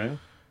so Okay.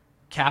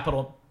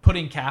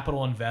 putting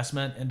capital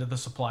investment into the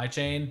supply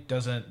chain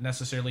doesn't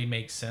necessarily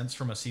make sense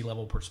from a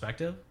C-level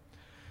perspective.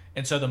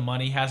 And so the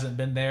money hasn't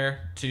been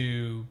there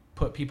to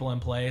put people in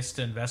place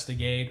to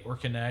investigate or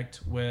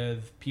connect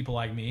with people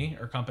like me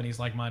or companies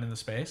like mine in the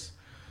space.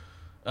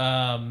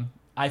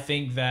 I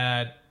think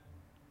that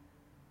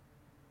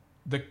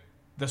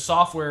the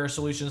software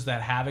solutions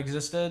that have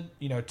existed,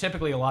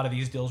 typically a lot of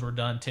these deals were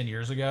done 10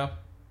 years ago.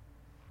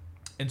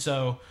 And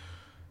so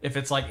if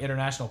it's like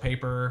International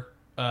Paper,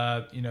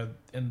 in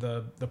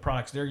the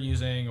products they're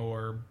using,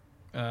 or,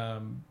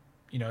 kind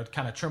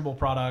of Trimble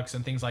products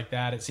and things like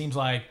that, it seems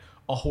like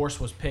a horse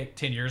was picked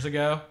 10 years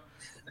ago,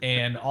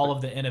 and all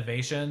of the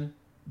innovation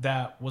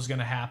that was going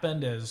to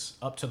happen is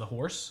up to the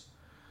horse.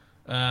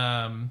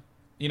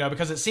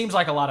 Because it seems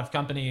like a lot of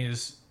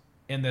companies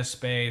in this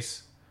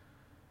space,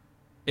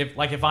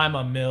 if I'm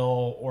a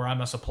mill or I'm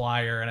a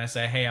supplier and I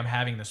say, hey, I'm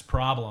having this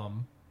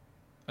problem,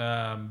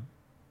 can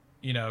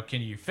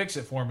you fix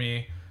it for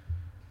me?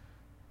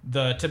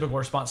 The typical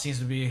response seems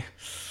to be,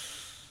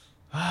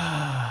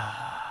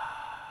 I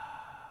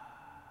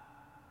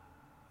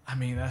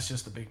mean, that's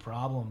just a big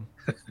problem.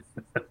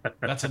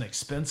 That's an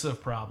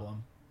expensive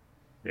problem.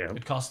 Yeah.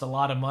 It costs a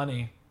lot of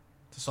money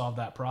to solve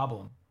that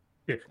problem.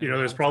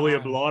 There's probably a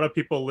lot of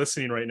people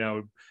listening right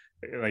now,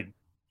 like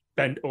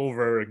bent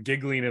over,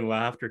 giggling in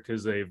laughter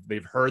because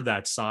they've heard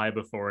that sigh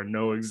before and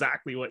know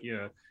exactly what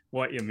you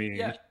mean.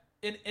 Yeah,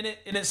 and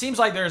it seems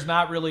like there's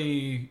not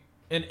really,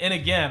 and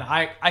again,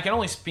 I can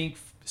only speak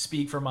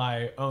from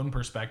my own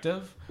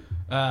perspective,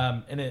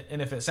 and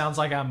if it sounds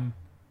like I'm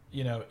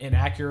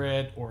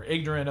inaccurate or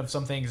ignorant of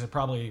some things,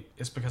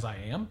 it's because I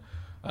am.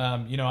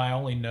 I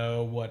only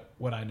know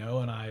what I know,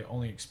 and I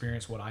only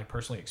experience what I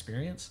personally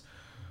experience.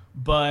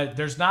 But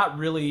there's not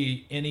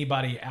really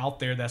anybody out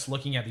there that's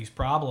looking at these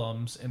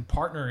problems and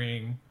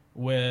partnering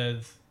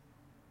with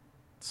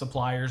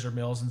suppliers or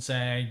mills and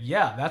saying,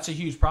 yeah, that's a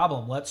huge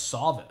problem. Let's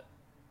solve it.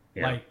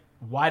 Yeah. Like,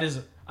 why does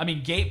it? I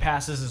mean, gate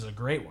passes is a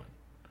great one.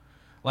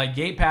 Like,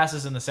 gate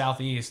passes in the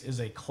Southeast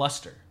is a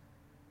cluster.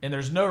 And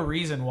there's no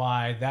reason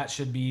why that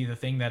should be the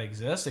thing that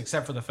exists,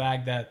 except for the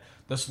fact that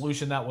the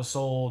solution that was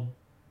sold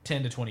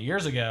 10 to 20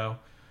 years ago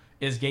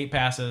is gate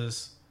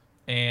passes,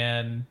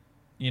 and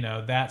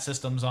that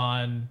system's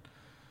on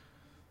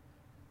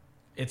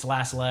its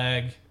last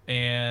leg,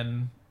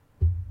 and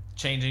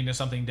changing to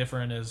something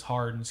different is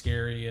hard and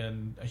scary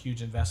and a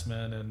huge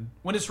investment, and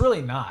when it's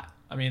really not.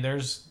 I mean,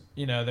 there's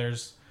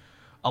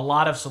a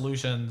lot of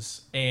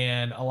solutions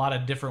and a lot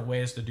of different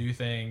ways to do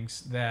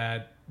things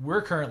that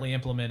we're currently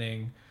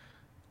implementing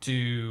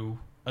to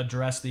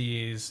address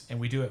these, and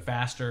we do it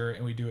faster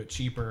and we do it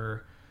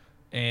cheaper,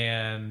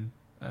 and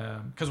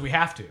because we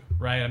have to,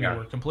 right? I mean,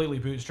 we're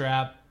completely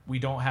bootstrapped. We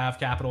don't have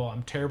capital.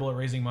 I'm terrible at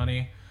raising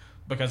money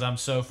because I'm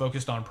so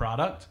focused on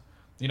product.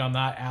 I'm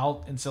not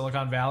out in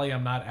Silicon Valley.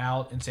 I'm not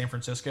out in San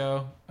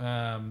Francisco.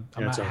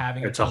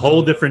 It's a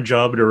whole different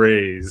job to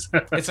raise.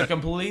 It's a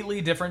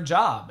completely different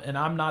job. And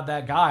I'm not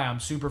that guy.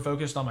 I'm super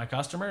focused on my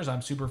customers.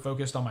 I'm super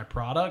focused on my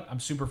product. I'm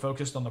super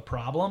focused on the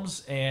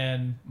problems.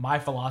 And my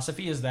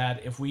philosophy is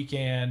that if we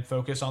can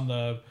focus on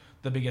the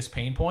biggest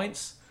pain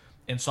points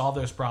and solve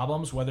those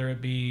problems, whether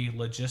it be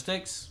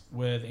logistics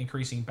with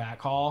increasing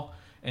backhaul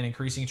and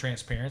increasing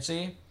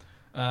transparency,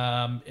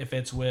 if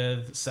it's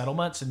with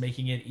settlements and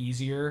making it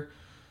easier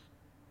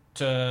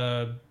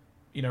to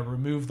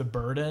remove the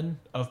burden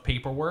of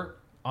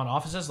paperwork on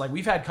offices. Like,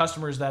 we've had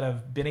customers that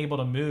have been able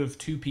to move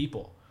 2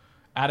 people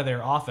out of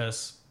their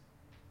office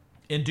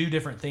and do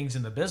different things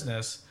in the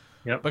business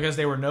because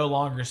they were no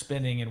longer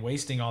spending and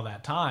wasting all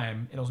that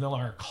time, and it was no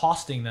longer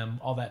costing them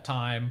all that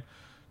time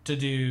to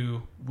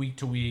do week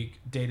to week,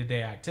 day to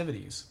day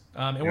activities.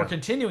 And we're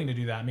continuing to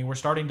do that. I mean, we're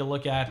starting to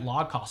look at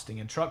log costing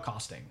and truck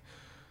costing,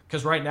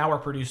 because right now we're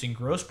producing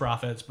gross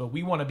profits, but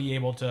we want to be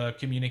able to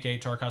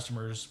communicate to our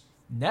customers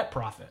net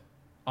profit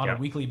on a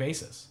weekly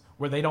basis,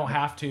 where they don't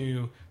have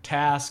to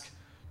task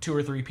 2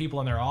 or 3 people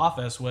in their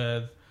office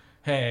with,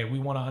 hey, we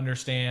want to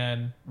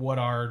understand what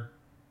our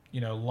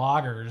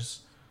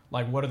loggers,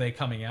 like, what are they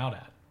coming out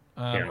at,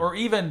 or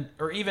even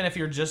if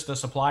you're just a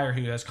supplier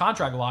who has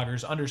contract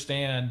loggers,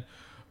 understand,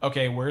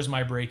 okay, where's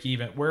my break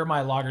even, where are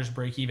my loggers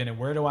break even, and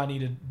where do I need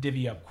to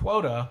divvy up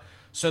quota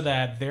so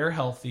that they're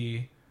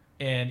healthy,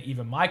 and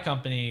even my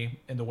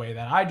company, in the way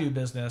that I do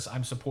business,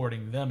 I'm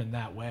supporting them in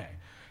that way.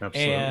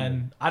 Absolutely.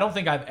 And I don't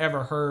think I've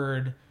ever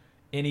heard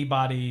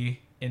anybody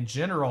in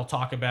general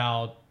talk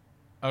about,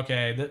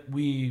 okay, that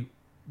we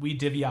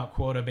divvy out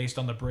quota based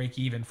on the break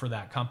even for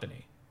that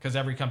company, because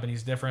every company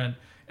is different.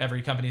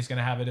 Every company is going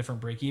to have a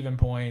different break even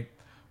point,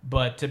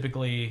 but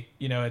typically,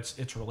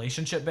 it's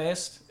relationship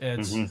based.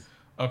 It's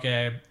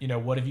okay,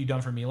 what have you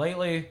done for me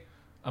lately?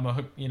 And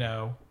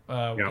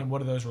what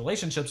do those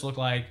relationships look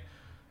like?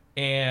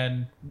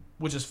 And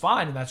which is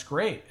fine, and that's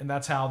great, and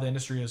that's how the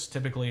industry is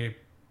typically,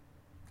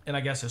 and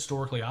I guess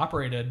historically,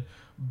 operated.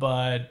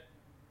 But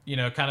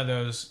kind of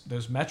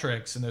those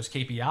metrics and those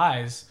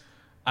KPIs,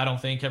 I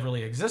don't think have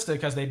really existed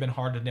because they've been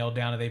hard to nail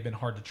down and they've been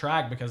hard to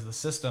track because the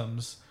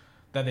systems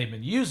that they've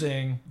been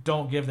using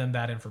don't give them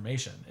that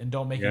information and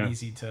don't make it Yeah.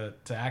 easy to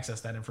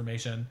access that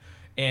information.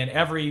 And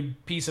every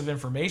piece of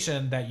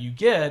information that you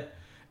get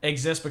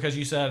exists because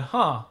you said,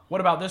 huh, what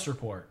about this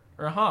report?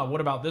 Or, huh,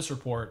 what about this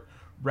report?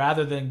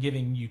 Rather than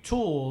giving you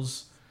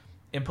tools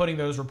and putting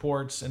those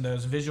reports and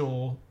those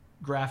visual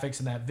graphics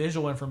and that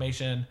visual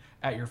information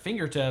at your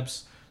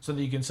fingertips so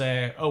that you can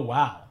say, oh,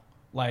 wow,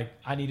 like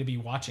I need to be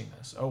watching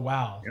this. Oh,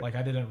 wow. Yep. Like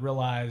I didn't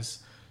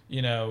realize,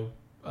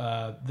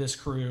 this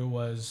crew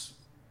was,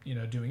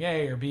 doing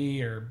A or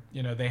B, or,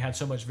 they had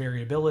so much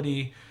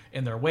variability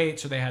in their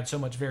weights, or they had so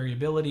much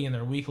variability in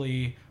their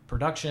weekly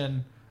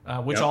production,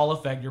 which Yep. all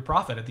affect your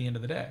profit at the end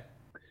of the day.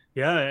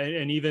 Yeah,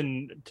 and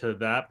even to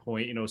that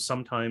point,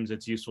 sometimes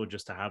it's useful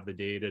just to have the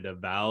data to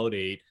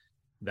validate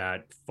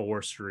that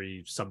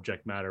forestry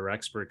subject matter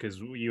expert, because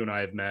you and I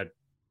have met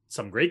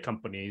some great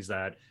companies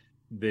that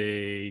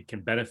they can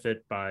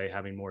benefit by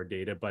having more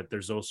data, but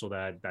there's also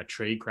that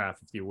trade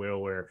craft, if you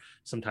will, where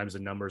sometimes the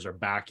numbers are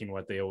backing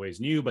what they always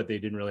knew, but they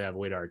didn't really have a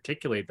way to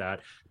articulate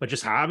that. But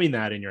just having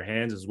that in your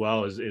hands as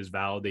well is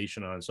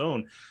validation on its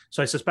own.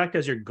 So I suspect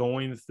as you're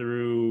going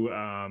through,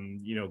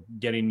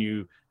 getting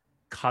new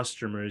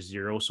customers,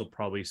 you're also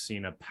probably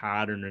seeing a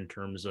pattern in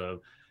terms of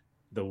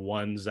the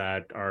ones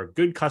that are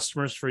good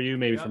customers for you,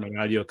 maybe from an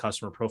ideal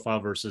customer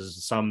profile,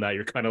 versus some that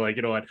you're kind of like,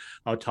 you know what,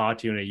 I'll talk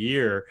to you in a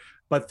year.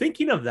 But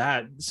thinking of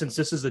that, since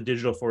this is a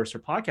Digital Forester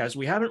podcast,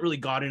 we haven't really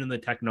gotten into the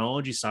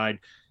technology side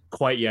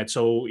quite yet.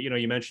 So, you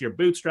mentioned your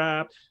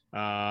bootstrap.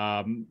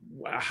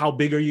 How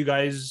big are you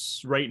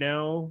guys right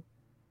now?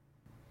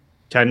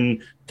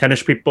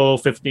 10-ish people,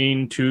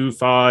 15 to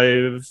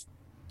 5,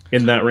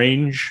 in that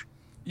range?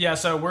 Yeah,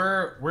 so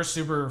we're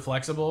super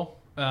flexible.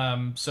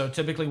 So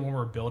typically when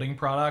we're building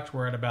product,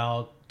 we're at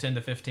about 10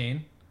 to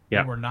 15. Yeah.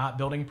 When we're not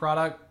building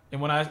product, and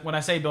when I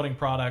say building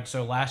product,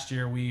 so last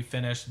year we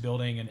finished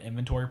building an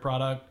inventory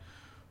product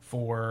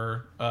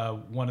for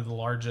one of the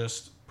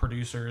largest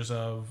producers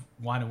of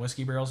wine and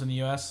whiskey barrels in the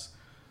U.S.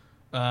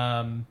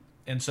 And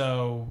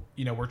so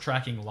we're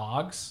tracking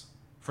logs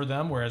for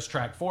them, whereas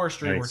TRACT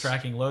forestry, Nice. we're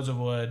tracking loads of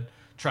wood.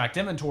 TRACT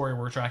inventory,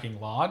 we're tracking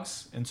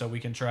logs, and so we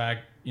can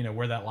track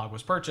where that log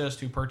was purchased,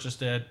 who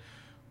purchased it,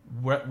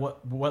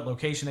 what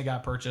location it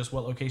got purchased,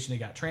 what location it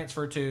got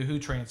transferred to, who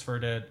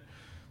transferred it,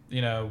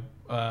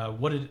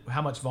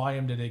 how much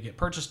volume did it get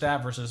purchased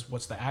at versus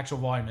what's the actual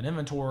volume in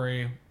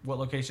inventory, what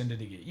location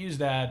did it get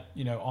used at,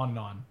 on and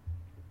on.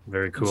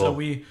 Very cool. And so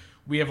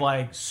we have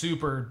like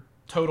super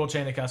total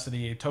chain of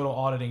custody, total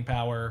auditing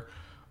power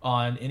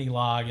on any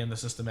log in the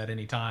system at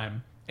any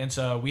time. And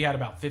so we had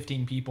about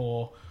 15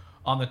 people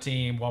on the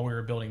team while we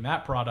were building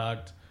that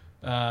product.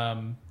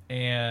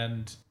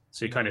 And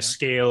so you kind of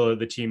scale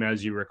the team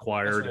as you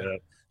require right. to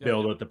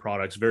build out the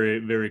products. Very,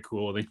 very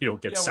cool. Then you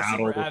don't get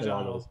saddled with a lot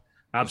of those.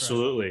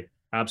 Absolutely. Right.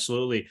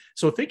 Absolutely.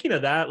 So thinking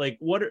of that, like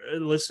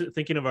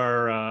thinking of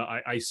our,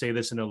 I say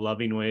this in a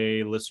loving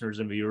way, listeners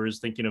and viewers,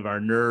 thinking of our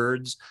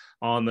nerds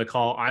on the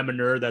call. I'm a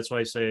nerd. That's why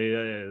I say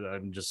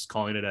I'm just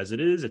calling it as it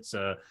is. It's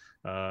a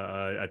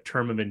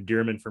term of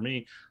endearment for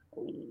me.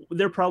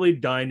 They're probably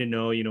dying to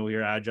know,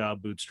 your Agile,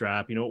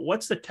 Bootstrap,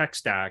 what's the tech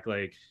stack?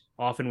 Like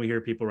often we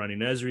hear people running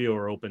Esri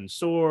or open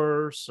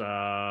source.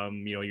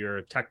 You're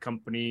a tech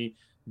company,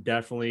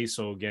 definitely.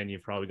 So again,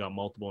 you've probably got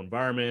multiple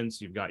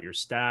environments, you've got your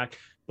stack,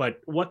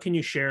 but what can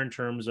you share in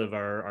terms of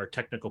our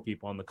technical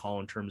people on the call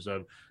in terms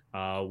of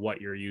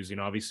what you're using?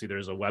 Obviously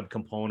there's a web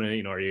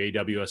component, are you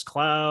AWS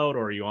cloud,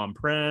 or are you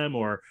on-prem,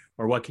 or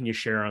what can you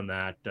share on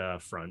that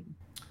front?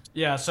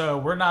 Yeah. So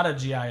we're not a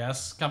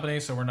GIS company.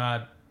 So we're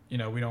not,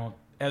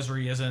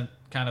 Esri isn't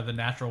kind of the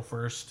natural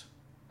first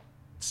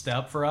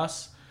step for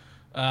us.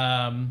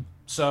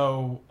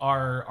 So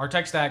our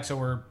tech stack, so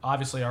we're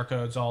obviously our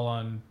code's all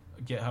on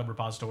GitHub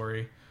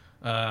repository.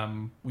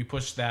 We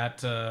push that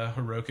to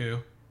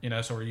Heroku,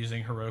 so we're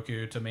using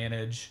Heroku to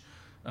manage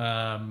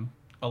a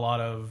lot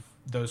of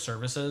those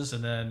services,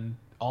 and then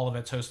all of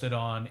it's hosted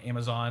on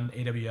Amazon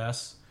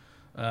AWS.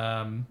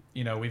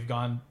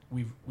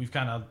 We've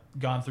kind of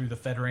gone through the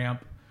FedRAMP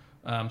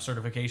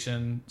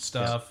certification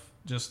stuff. Yes.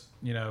 Just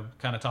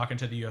kind of talking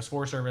to the U.S.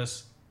 Forest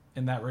Service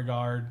in that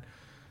regard.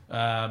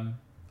 A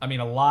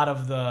lot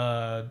of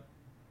the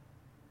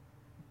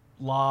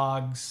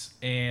logs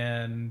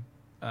and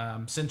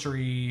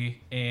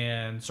Sentry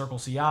and Circle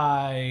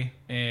CI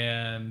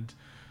and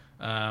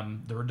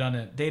the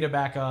redundant data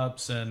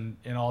backups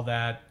and all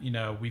that,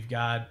 we've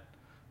got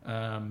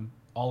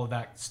all of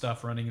that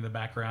stuff running in the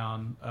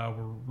background.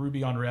 We're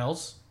Ruby on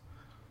Rails.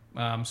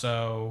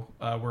 So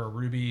we're a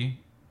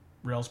Ruby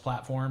Rails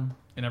platform,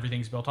 and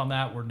everything's built on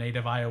that. We're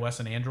native iOS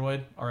and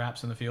Android, our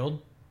apps in the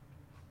field.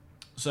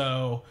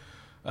 So,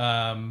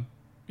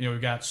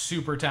 we've got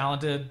super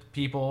talented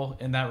people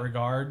in that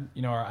regard.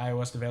 Our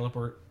iOS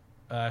developer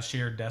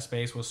shared desk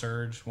space with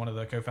Serge, one of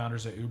the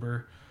co-founders at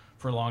Uber,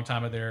 for a long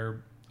time of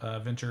their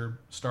venture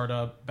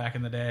startup back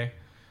in the day.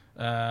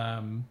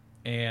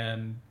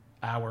 And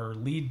our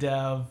lead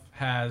dev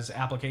has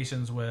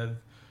applications with,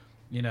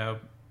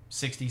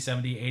 60,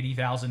 70,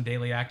 80,000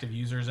 daily active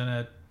users in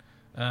it.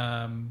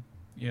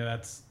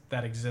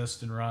 That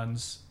exists and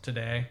runs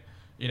today.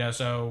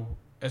 So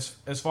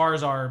as far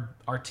as our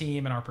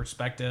team and our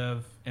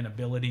perspective and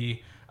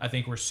ability, I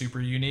think we're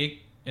super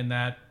unique in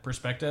that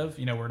perspective.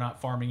 We're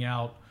not farming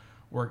out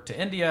work to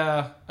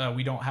India.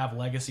 We don't have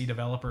legacy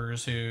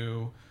developers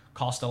who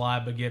cost a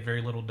lot but get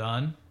very little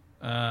done.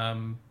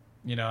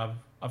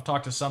 I've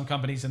talked to some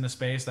companies in the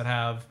space that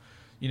have,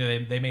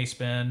 they may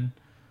spend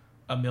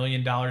 $1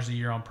 million a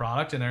year on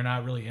product and they're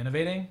not really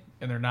innovating,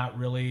 and they're not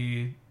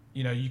really,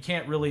 you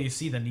can't really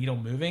see the needle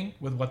moving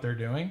with what they're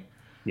doing.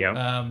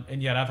 Yeah.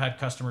 And yet I've had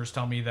customers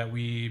tell me that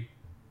we,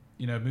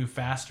 move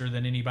faster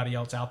than anybody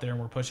else out there, and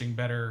we're pushing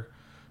better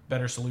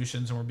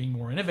solutions, and we're being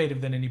more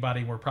innovative than anybody,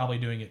 and we're probably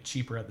doing it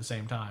cheaper at the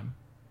same time.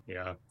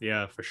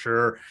 Yeah, for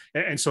sure.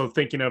 And so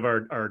thinking of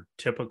our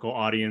typical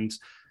audience,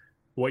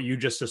 what you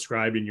just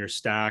described in your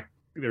stack,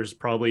 there's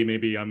probably,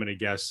 maybe I'm going to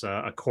guess,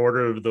 a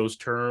quarter of those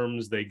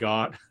terms they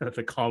got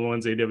the common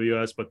ones,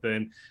 AWS, but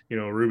then,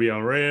 Ruby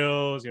on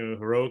Rails,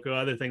 Heroku,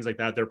 other things like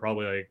that, they're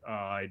probably like,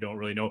 I don't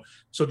really know.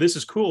 So this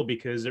is cool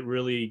because it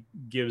really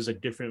gives a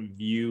different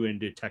view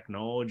into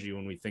technology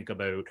when we think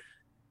about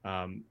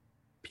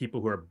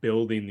people who are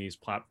building these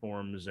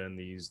platforms and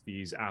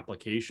these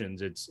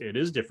applications. It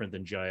is different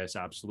than GIS,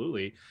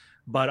 absolutely.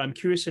 But I'm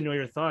curious to know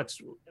your thoughts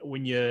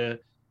when you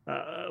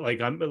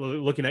I'm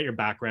looking at your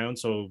background,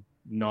 so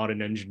not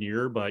an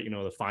engineer, but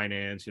the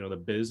finance, the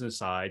business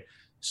side.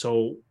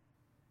 So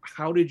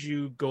how did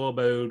you go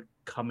about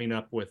coming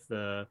up with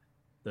the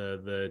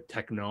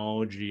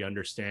technology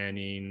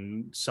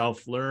understanding?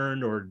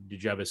 Self-learned, or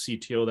did you have a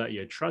CTO that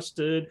you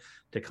trusted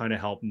to kind of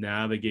help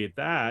navigate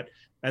that?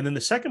 And then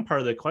the second part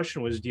of the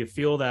question was, do you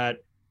feel that,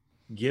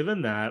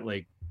 given that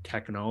like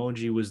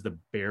technology was the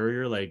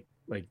barrier, like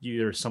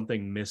there's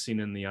something missing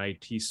in the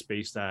IT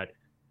space that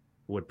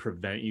would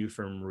prevent you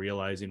from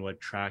realizing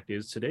what TRACT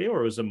is today?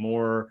 Or was it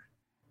more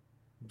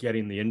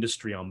getting the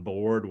industry on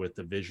board with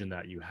the vision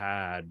that you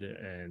had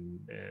and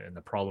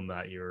the problem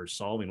that you're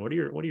solving? What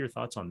are your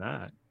thoughts on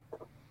that?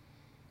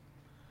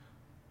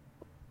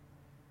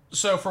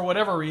 So for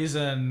whatever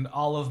reason,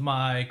 all of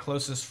my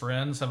closest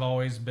friends have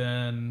always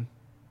been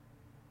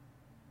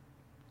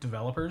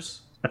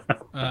developers.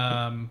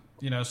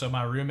 So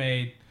my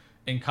roommate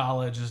in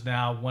college is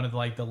now one of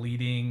the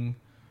leading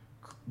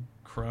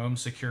Chrome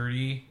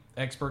security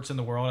experts in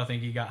the world. I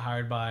think he got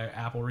hired by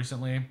Apple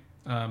recently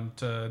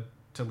to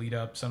lead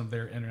up some of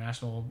their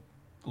international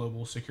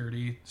global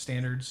security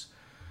standards.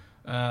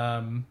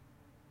 When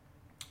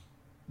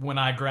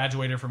I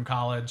graduated from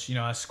college,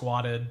 I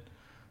squatted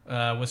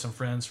with some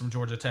friends from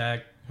Georgia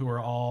Tech who are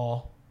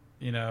all,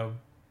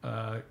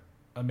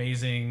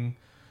 amazing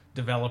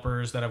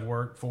developers that have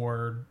worked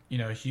for,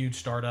 huge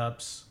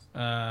startups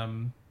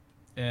and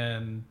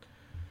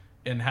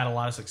had a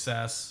lot of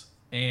success.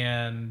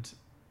 And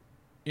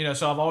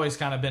so I've always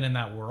kind of been in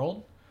that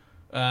world.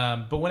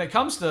 But when it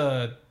comes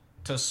to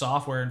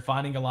software and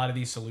finding a lot of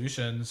these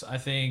solutions, I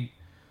think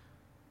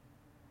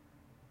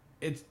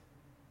it's,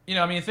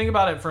 think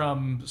about it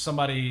from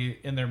somebody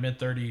in their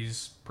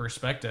mid-30s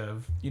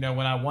perspective. When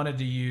I wanted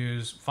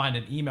to find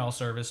an email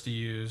service to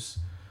use,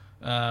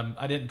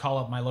 I didn't call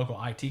up my local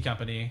IT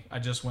company. I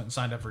just went and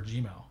signed up for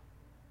Gmail.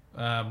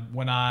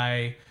 When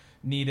I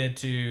needed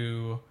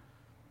to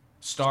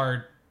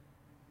start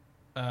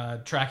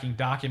tracking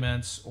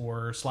documents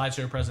or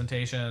slideshow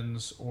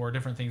presentations or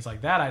different things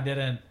like that, I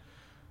didn't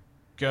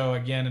go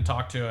again and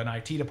talk to an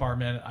IT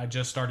department. I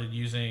just started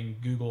using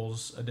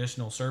Google's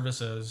additional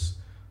services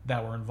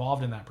that were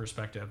involved in that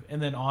perspective.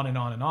 And then on and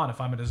on and on.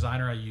 If I'm a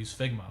designer, I use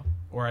Figma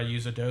or I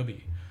use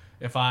Adobe.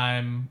 If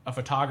I'm a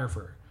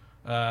photographer,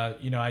 I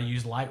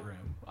use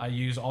Lightroom. I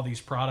use all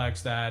these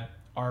products that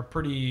are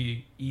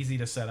pretty easy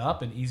to set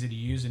up and easy to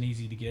use and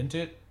easy to get into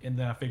it, and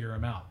then I figure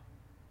them out.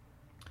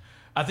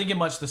 I think in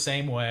much the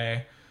same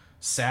way,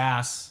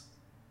 SaaS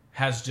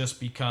has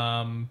just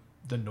become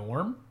the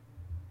norm,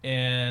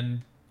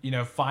 and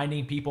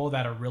finding people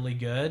that are really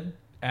good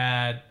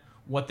at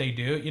what they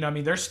do.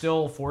 There's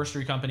still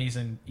forestry companies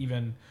and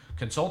even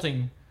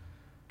consulting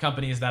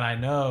companies that I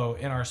know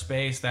in our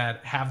space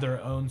that have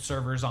their own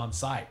servers on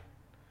site,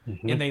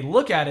 and they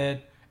look at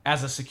it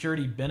as a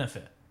security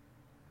benefit.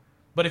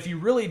 But if you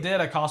really did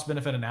a cost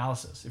benefit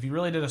analysis, if you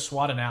really did a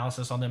SWOT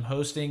analysis on them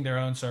hosting their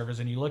own servers,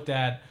 and you looked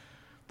at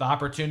the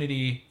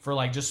opportunity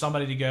for just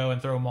somebody to go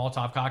and throw a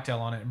Molotov cocktail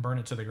on it and burn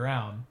it to the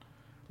ground,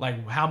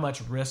 how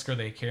much risk are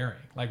they carrying?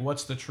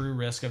 What's the true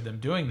risk of them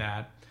doing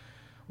that,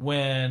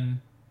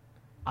 when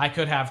I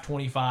could have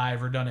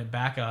 25 redundant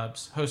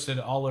backups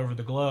hosted all over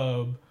the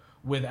globe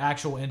with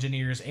actual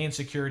engineers and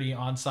security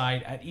on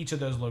site at each of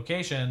those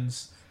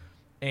locations,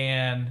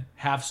 and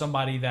have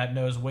somebody that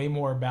knows way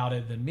more about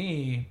it than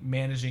me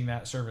managing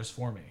that service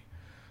for me,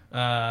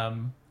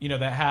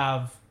 that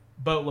have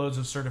boatloads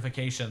of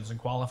certifications and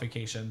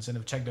qualifications and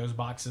have checked those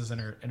boxes and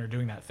are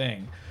doing that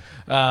thing.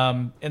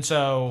 And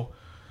so,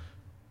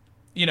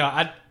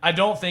 I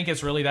don't think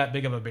it's really that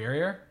big of a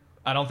barrier.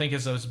 I don't think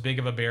it's as big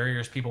of a barrier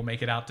as people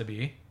make it out to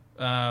be.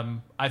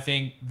 I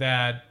think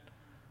that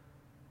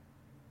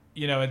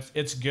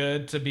it's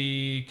good to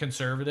be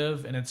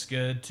conservative, and it's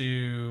good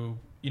to,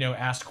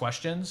 ask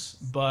questions,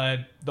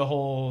 but the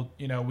whole,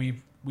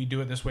 we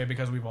do it this way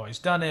because we've always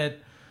done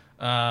it,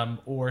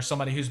 or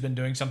somebody who's been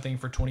doing something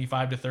for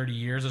 25 to 30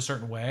 years a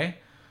certain way,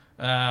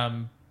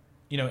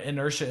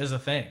 inertia is a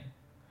thing.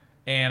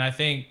 And I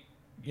think,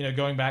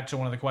 going back to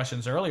one of the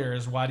questions earlier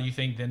is, why do you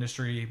think the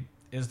industry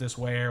is this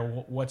way, or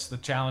what's the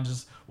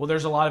challenges? Well,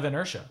 there's a lot of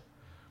inertia.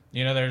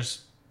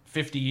 There's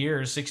 50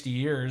 years, 60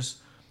 years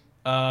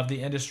of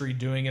the industry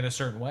doing it a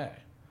certain way.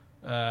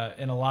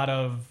 In a lot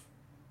of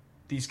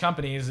these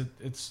companies,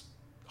 it's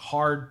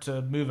hard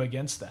to move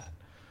against that.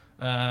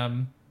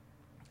 And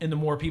the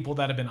more people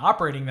that have been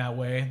operating that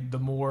way, the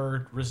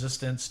more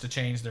resistance to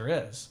change there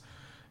is.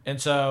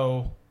 And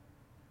so,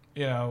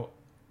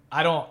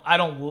 I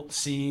don't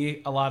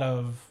see a lot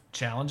of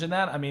challenge in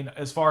that. I mean,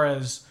 as far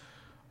as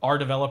our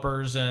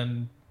developers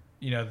and,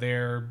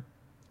 their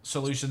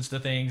solutions to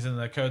things and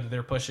the code that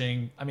they're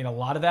pushing, I mean, a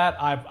lot of that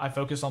I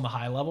focus on the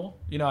high level.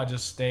 I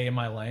just stay in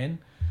my lane.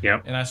 Yeah.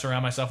 And I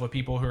surround myself with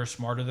people who are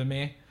smarter than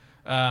me.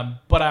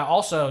 But I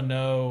also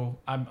know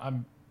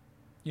I'm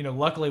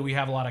luckily we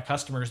have a lot of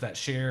customers that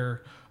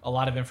share a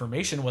lot of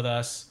information with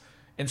us.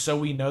 And so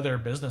we know their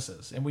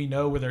businesses and we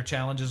know where their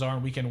challenges are,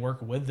 and we can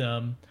work with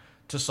them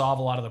to solve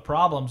a lot of the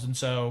problems. And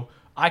so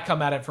I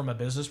come at it from a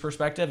business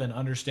perspective and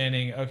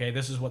understanding, okay,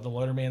 this is what the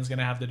loader man's going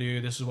to have to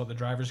do. This is what the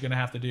driver's going to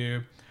have to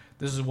do.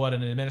 This is what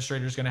an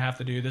administrator is going to have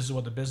to do. This is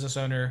what the business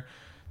owner,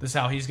 this is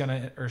how he's going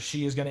to, or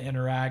she is going to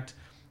interact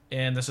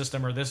in the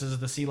system, or this is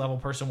the C-level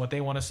person, what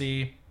they want to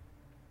see.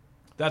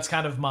 That's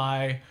kind of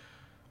I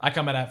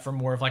come at it from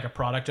more of like a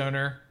product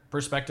owner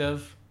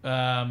perspective,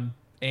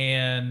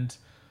 and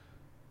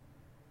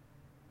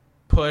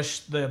push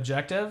the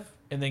objective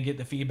and then get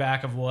the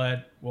feedback of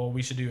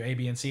we should do A,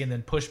 B, and C, and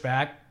then push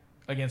back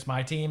against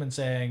my team and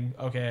saying,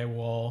 okay,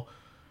 well,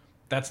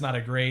 that's not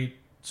a great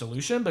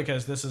solution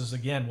because this is,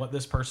 again, what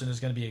this person is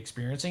going to be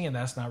experiencing, and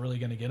that's not really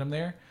going to get them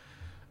there.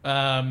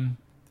 And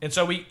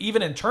so we,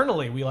 even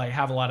internally, we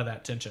have a lot of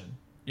that tension,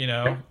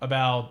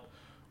 about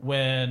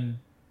when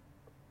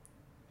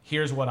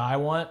here's what I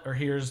want, or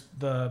here's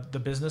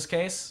the business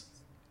case,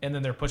 and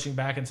then they're pushing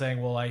back and saying,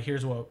 well,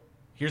 here's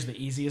the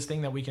easiest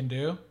thing that we can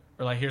do,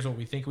 or here's what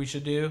we think we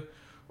should do,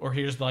 or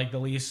here's the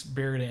least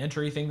barrier to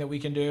entry thing that we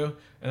can do,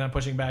 and then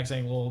pushing back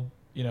saying, well,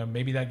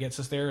 maybe that gets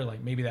us there, or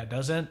maybe that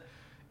doesn't,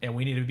 and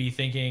we need to be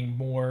thinking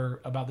more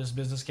about this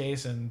business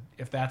case and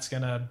if that's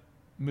going to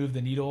move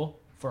the needle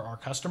for our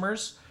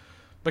customers.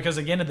 Because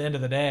again, at the end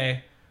of the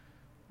day,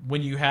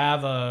 when you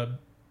have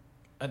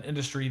an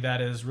industry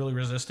that is really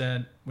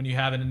resistant, when you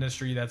have an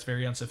industry that's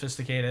very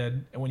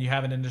unsophisticated, and when you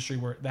have an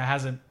industry that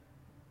hasn't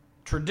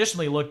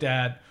traditionally looked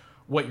at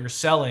what you're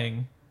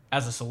selling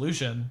as a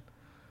solution,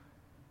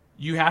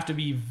 you have to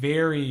be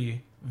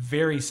very,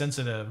 very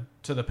sensitive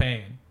to the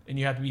pain, and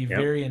you have to be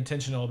very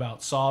intentional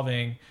about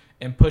solving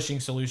and pushing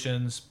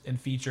solutions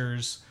and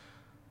features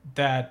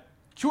that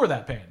cure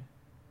that pain.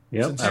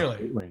 Yeah,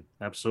 sincerely.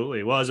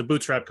 Absolutely. Well, as a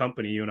bootstrap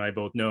company, you and I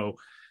both know,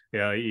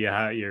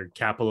 you're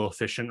capital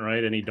efficient,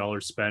 right? Any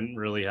dollar spent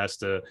really has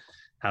to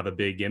have a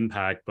big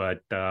impact,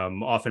 but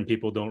often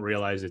people don't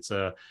realize it's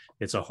a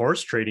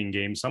horse trading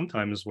game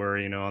sometimes, where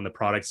on the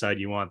product side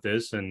you want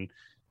this, and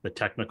the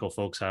technical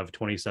folks have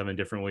 27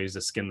 different ways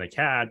to skin the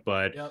cat,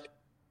 but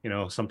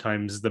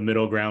sometimes the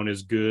middle ground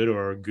is good,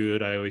 or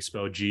good, I always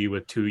spell G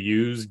with 2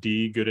 U's,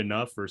 D, good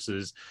enough,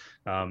 versus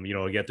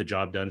get the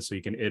job done so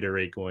you can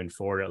iterate going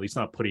forward, at least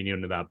not putting you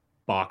into that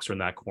box or in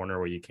that corner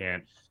where you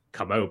can't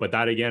come out. But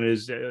that again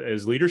is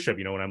leadership.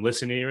 When I'm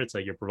listening here, it's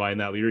you're providing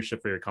that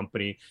leadership for your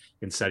company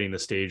and setting the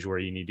stage where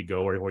you need to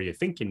go, or where you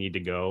think you need to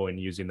go, and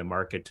using the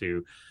market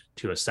to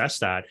assess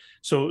that.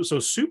 So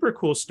super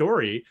cool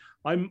story.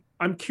 I'm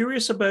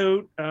curious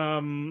about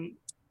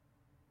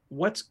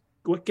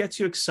what gets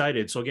you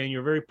excited. So again,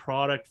 you're very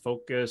product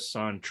focused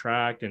on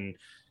TRACT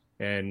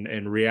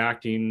and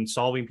reacting,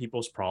 solving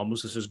people's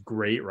problems. This is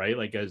great,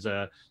 right? As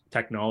a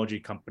technology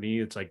company,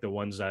 it's the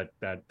ones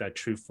that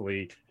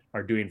truthfully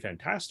are doing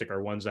fantastic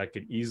are ones that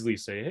could easily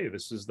say, hey,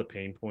 this is the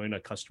pain point a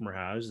customer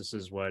has. This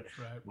is what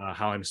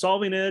how I'm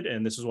solving it,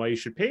 and this is why you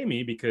should pay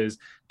me. Because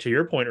to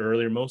your point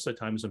earlier, most of the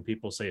times when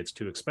people say it's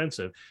too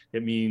expensive,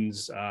 it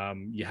means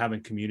you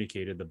haven't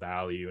communicated the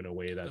value in a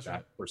way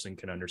that person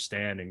can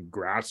understand and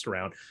grasp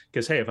around.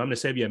 Because hey, if I'm going to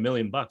save you $1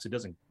 million, it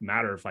doesn't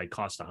matter if I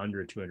cost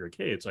 100, 200K.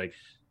 It's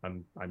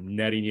I'm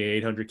netting you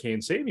 800K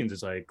in savings.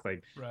 It's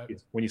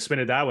when you spin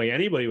it that way,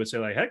 anybody would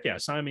say heck yeah,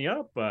 sign me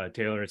up,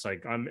 Taylor. It's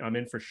I'm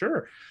in for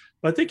sure.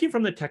 But thinking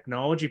from the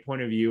technology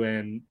point of view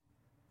and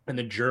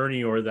the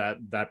journey, or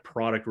that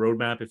product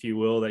roadmap, if you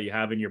will, that you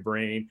have in your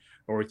brain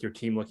or with your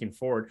team looking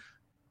forward,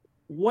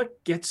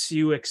 what gets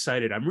you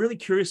excited? I'm really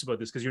curious about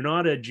this, because you're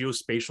not a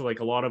geospatial, like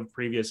a lot of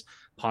previous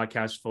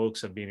podcast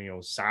folks have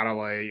been,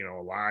 satellite,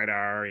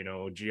 LiDAR,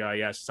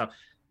 GIS stuff,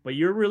 but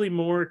you're really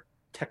more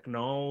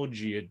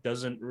technology. It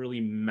doesn't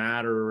really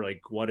matter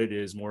what it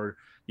is, more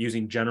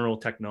using general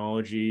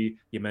technology.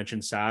 You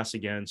mentioned SaaS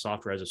again,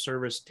 software as a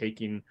service,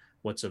 taking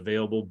what's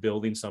available,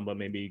 building some, but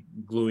maybe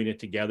gluing it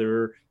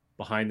together,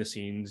 behind the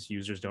scenes,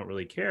 users don't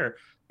really care.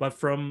 But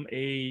from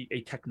a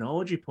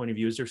technology point of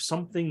view, is there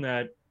something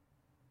that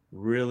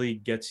really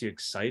gets you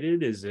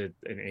excited? Is it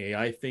an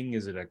AI thing?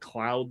 Is it a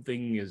cloud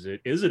thing? Is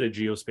it a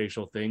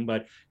geospatial thing?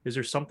 But is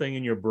there something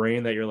in your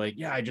brain that you're like,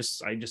 yeah, I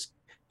just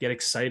get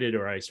excited,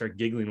 or I start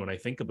giggling when I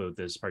think about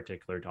this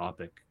particular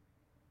topic?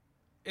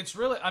 It's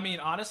really, I mean,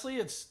 honestly,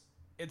 it's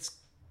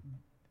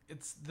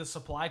it's the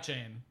supply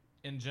chain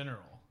in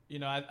general.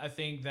 I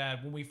think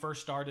that when we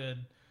first started,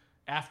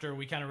 after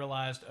we kind of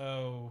realized,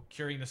 oh,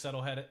 curing the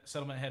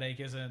settlement headache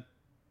isn't,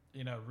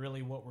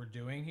 really what we're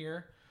doing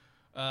here.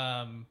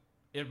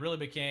 It really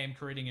became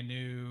creating a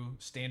new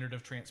standard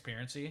of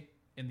transparency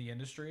in the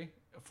industry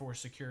for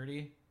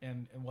security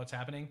and what's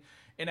happening.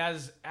 And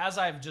as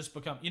I've just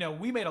become,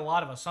 we made a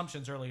lot of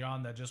assumptions early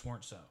on that just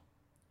weren't so.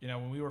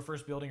 When we were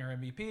first building our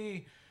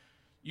MVP,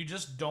 you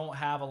just don't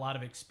have a lot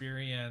of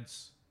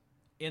experience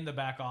in the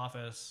back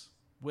office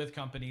with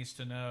companies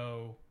to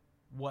know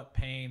what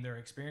pain they're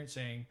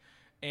experiencing.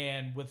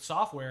 And with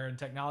software and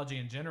technology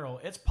in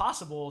general, it's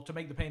possible to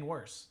make the pain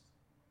worse.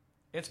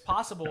 It's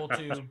possible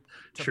to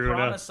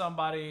promise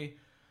somebody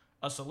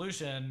a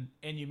solution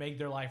and you make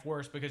their life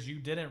worse because you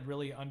didn't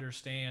really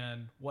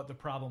understand what the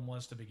problem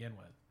was to begin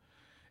with.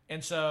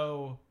 And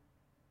so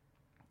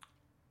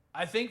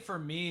I think for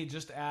me,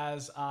 just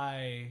as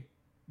I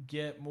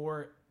get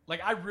more,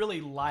 like, I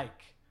really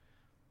like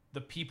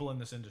the people in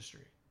this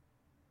industry.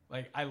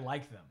 Like, I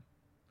like them.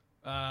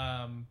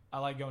 I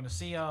like going to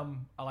see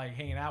them. I like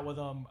hanging out with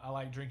them. I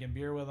like drinking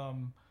beer with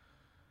them.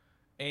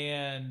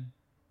 And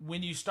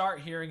when you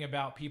start hearing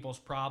about people's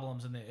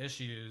problems and the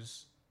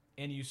issues,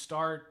 and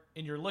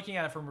you're looking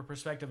at it from a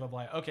perspective of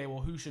like, okay,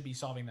 well, who should be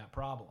solving that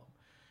problem?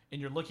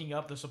 And you're looking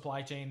up the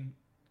supply chain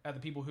at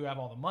the people who have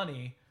all the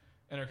money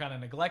and are kind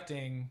of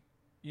neglecting,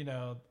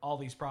 all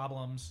these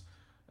problems.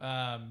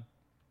 I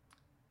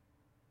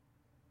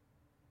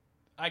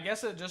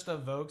guess it just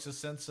evokes a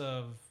sense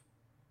of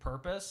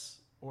purpose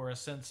or a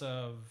sense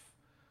of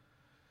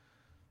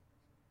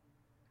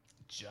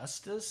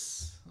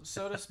justice,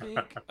 so to speak.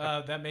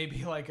 That may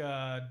be like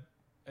a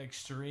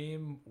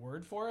extreme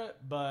word for it,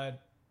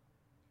 but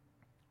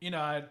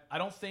I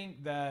don't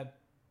think that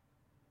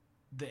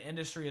the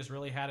industry has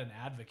really had an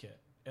advocate,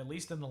 at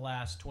least in the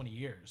last 20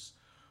 years,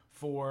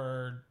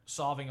 for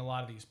solving a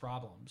lot of these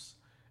problems.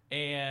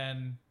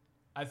 And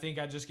I think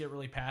I just get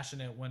really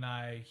passionate when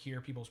I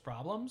hear people's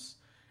problems,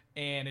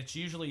 and it's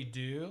usually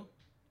due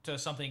to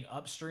something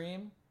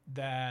upstream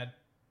that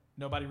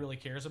nobody really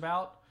cares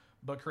about,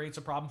 but creates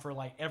a problem for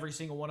like every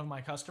single one of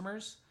my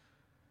customers.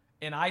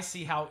 And I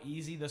see how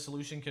easy the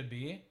solution could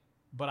be,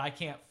 but I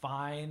can't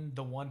find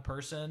the one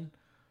person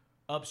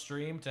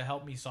upstream to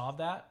help me solve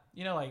that.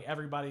 Like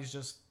everybody's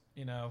just,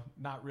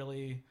 not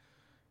really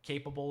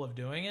capable of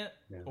doing it,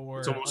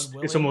 or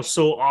it's almost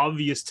so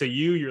obvious to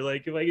you. You're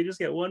like, if I could just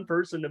get one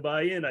person to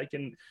buy in, I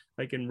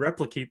can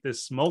replicate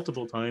this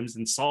multiple times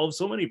and solve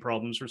so many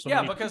problems for so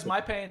many because people.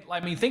 my pain, I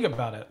mean, think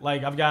about it.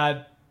 Like I've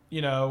got,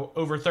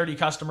 over 30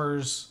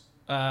 customers.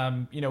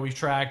 We've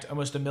tracked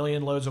almost 1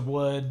 million loads of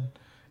wood,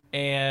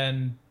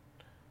 and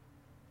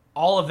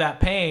all of that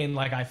pain,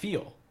 like I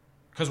feel,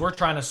 because we're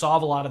trying to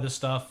solve a lot of this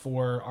stuff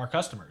for our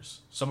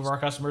customers. Some of our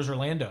customers are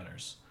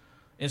landowners,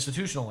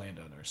 institutional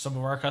landowners. Some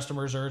of our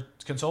customers are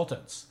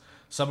consultants.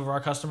 Some of our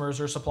customers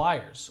are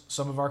suppliers.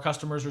 Some of our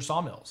customers are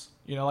sawmills.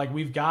 Like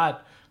we've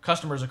got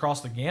customers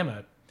across the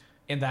gamut,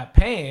 and that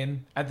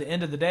pain, at the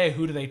end of the day,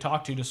 who do they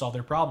talk to solve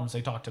their problems?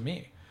 They talk to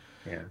me.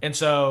 Yeah. And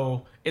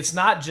so it's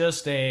not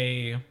just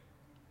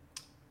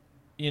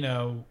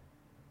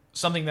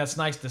something that's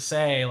nice to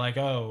say, like,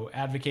 oh,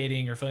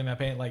 advocating or feeling that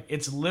pain. Like,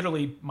 it's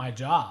literally my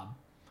job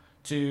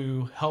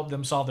to help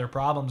them solve their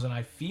problems, and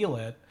I feel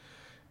it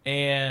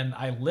and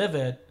I live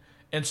it.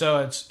 And so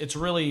it's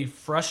really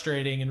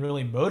frustrating and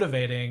really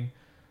motivating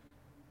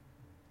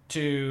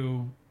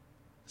to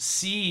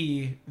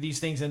see these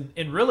things, and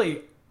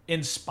really,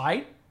 in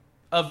spite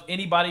of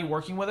anybody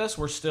working with us,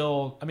 we're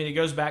still, I mean, it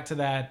goes back to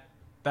that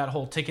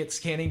whole ticket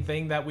scanning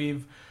thing that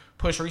we've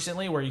pushed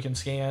recently, where you can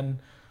scan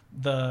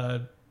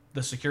the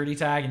security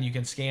tag and you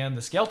can scan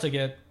the scale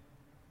ticket,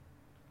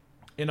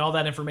 and all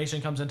that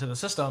information comes into the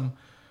system.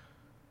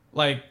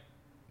 Like,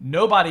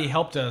 nobody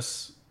helped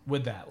us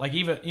with that. Like,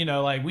 even,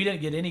 like, we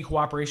didn't get any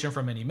cooperation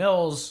from any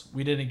mills.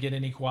 We didn't get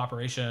any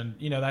cooperation.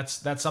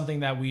 That's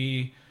something that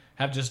we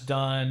have just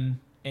done,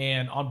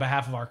 and on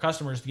behalf of our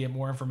customers, to get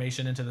more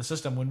information into the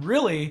system, when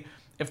really,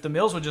 if the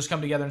mills would just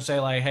come together and say,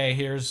 like, hey,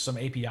 here's some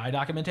API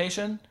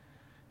documentation,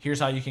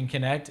 here's how you can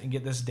connect and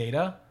get this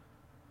data,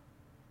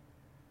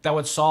 that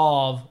would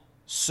solve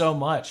so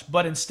much.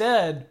 But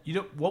instead,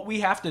 what we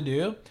have to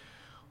do,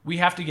 we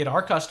have to get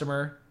our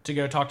customer to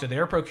go talk to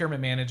their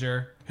procurement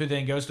manager, who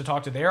then goes to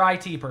talk to their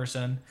IT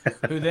person,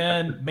 who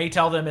then may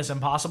tell them it's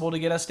impossible to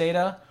get us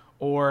data,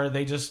 or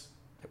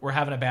we're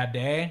having a bad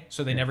day,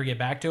 so they never get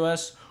back to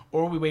us.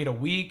 Or we wait a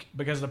week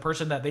because the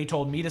person that they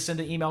told me to send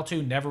an email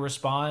to never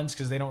responds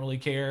because they don't really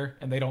care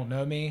and they don't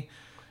know me.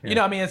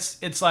 Yeah. I mean,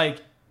 it's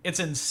like, it's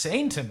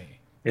insane to me.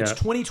 Yeah. It's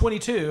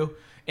 2022,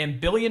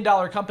 and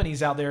billion-dollar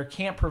companies out there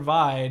can't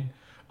provide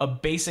a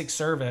basic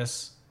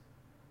service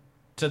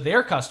to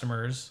their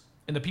customers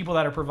and the people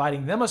that are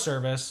providing them a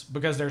service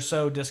because they're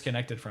so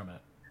disconnected from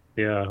it.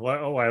 Yeah,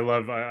 well,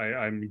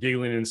 I'm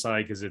giggling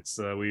inside because it's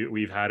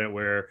we've had it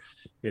where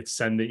it's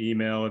send the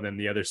email and then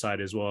the other side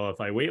as well.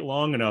 If I wait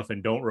long enough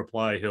and don't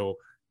reply,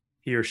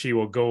 he or she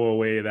will go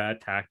away.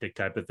 That tactic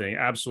type of thing.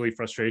 Absolutely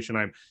frustration.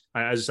 As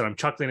I said, I'm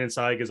chuckling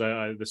inside because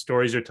the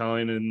stories you're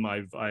telling and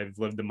I've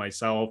lived them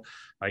myself.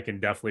 I can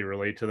definitely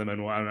relate to them,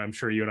 and I'm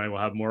sure you and I will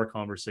have more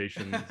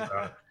conversations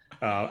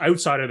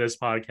outside of this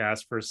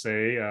podcast per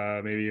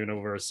se, maybe even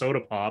over a soda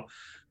pop.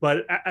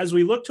 But as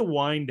we look to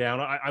wind down,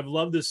 I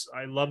love this.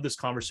 I love this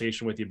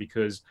conversation with you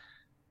because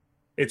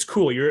it's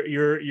cool.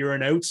 You're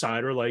an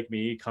outsider like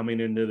me coming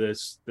into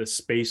this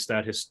space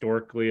that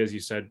historically, as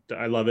you said,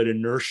 I love it.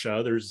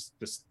 Inertia. There's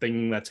this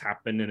thing that's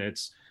happened, and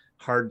it's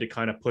hard to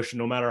kind of push.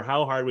 No matter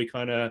how hard we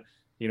kind of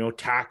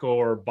tackle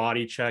or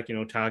body check.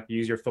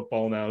 Use your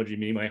football analogy,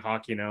 me my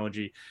hockey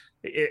analogy.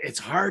 It's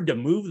hard to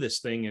move this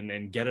thing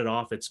and get it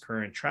off its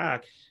current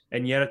track.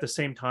 And yet at the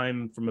same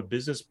time, from a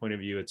business point of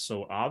view, it's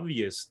so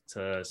obvious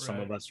to some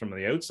of us from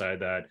the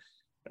outside that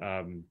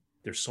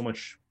there's so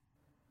much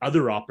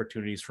other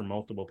opportunities from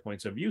multiple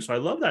points of view. So I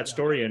love that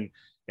story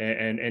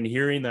and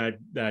hearing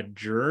that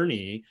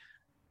journey.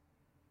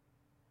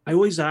 I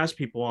always ask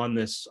people on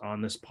this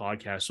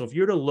podcast. So if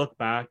you're to look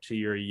back to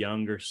your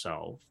younger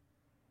self,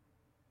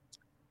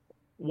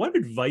 what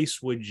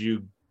advice would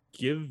you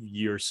give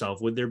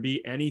yourself? Would there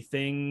be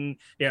anything,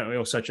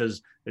 such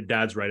as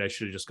Dad's right, I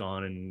should have just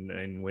gone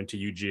and went to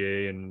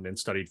UGA and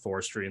studied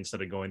forestry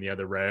instead of going the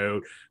other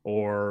route,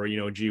 or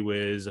gee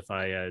whiz, if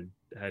I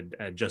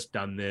had just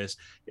done this.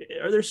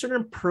 Are there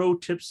certain pro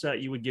tips that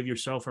you would give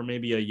yourself, or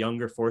maybe a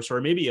younger forester,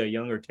 or maybe a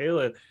younger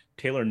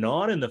Taylor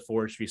not in the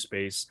forestry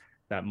space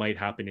that might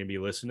happen to be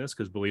listening to this?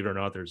 Because believe it or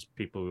not, there's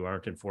people who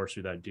aren't in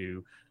forestry that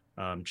do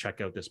check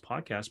out this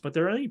podcast. But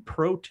there are any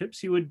pro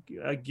tips you would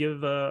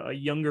give a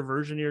younger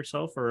version of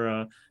yourself, or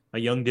a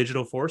young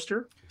digital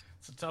forester?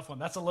 It's a tough one.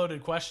 That's a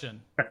loaded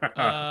question.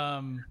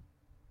 I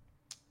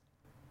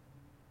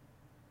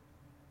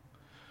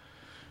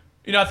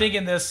think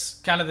in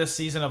this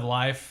season of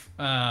life,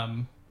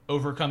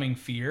 overcoming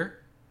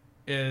fear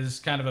is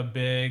kind of a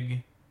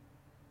big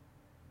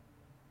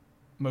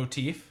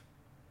motif,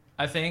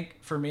 I think,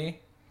 for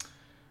me.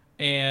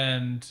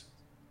 And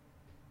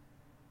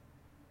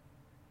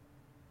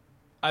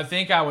I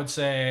think I would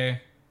say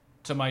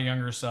to my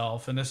younger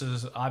self, and this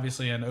is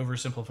obviously an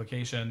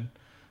oversimplification,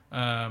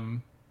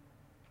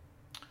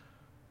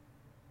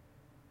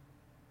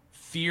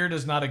 fear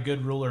does not a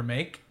good ruler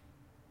make.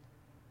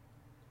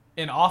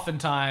 And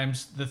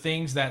oftentimes the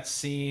things that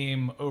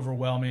seem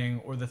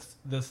overwhelming, or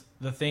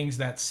the things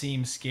that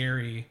seem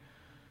scary,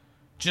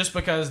 just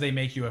because they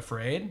make you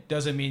afraid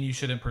doesn't mean you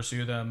shouldn't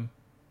pursue them.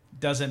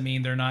 Doesn't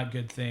mean they're not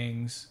good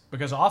things,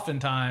 because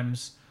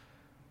oftentimes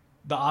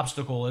the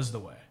obstacle is the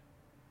way.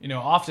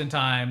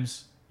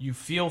 Oftentimes you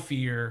feel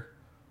fear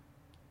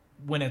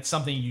when it's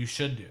something you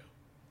should do.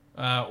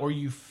 Or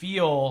you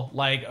feel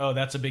like, oh,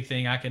 that's a big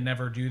thing, I can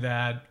never do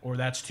that, or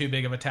that's too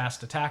big of a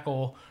task to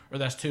tackle, or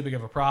that's too big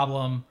of a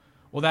problem.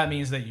 Well, that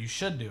means that you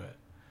should do it.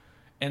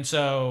 And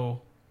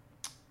so,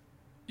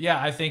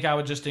 I think I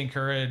would just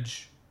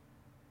encourage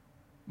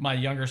my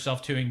younger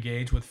self to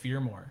engage with fear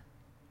more,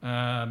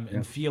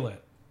 and feel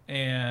it,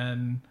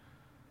 and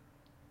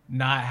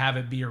not have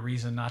it be a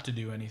reason not to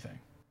do anything.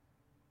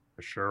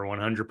 For sure,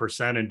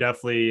 100%. And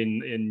definitely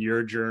in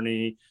your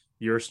journey,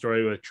 your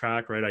story with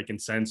TRACT, right? I can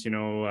sense,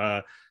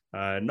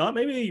 not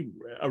maybe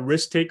a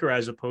risk taker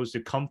as opposed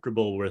to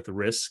comfortable with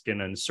risk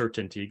and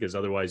uncertainty, because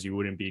otherwise you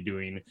wouldn't be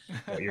doing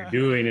what you're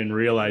doing and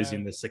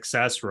realizing the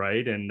success,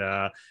 right? And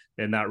that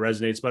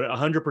resonates. But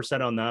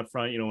 100% on that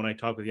front, when I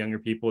talk with younger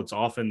people, it's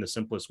often the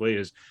simplest way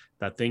is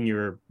that thing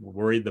you're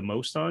worried the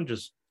most on,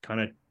 just kind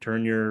of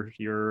turn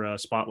your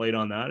spotlight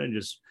on that and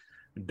just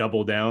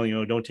double down.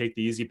 Don't take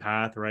the easy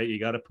path, right? You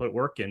got to put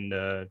work in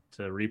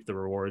to reap the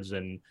rewards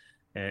and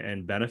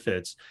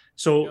benefits.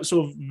 So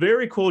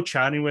very cool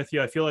chatting with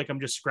you. I feel like I'm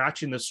just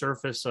scratching the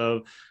surface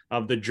of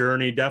the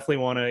journey. Definitely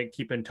want to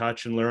keep in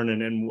touch and learn,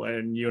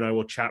 and you and I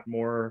will chat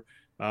more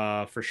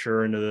for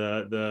sure into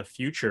the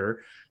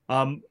future.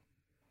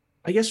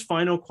 I guess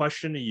final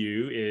question to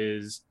you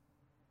is,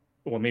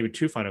 well, maybe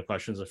two final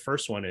questions. The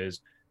first one is,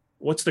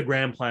 what's the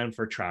grand plan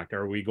for TRACT?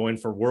 Are we going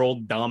for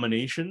world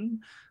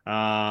domination?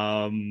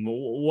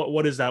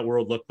 What does that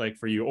world look like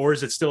for you? Or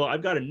is it still,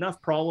 I've got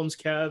enough problems,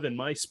 Kev, in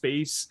my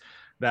space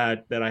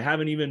that I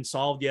haven't even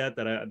solved yet,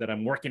 that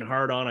I'm working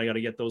hard on. I got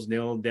to get those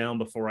nailed down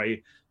before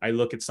I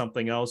look at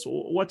something else.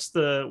 What's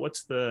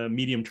the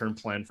medium-term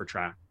plan for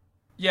TRACT?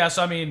 Yeah,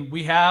 so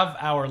we have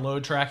our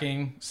load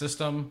tracking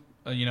system.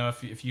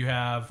 If you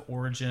have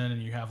origin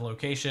and you have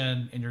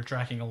location and you're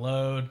tracking a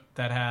load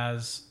that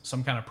has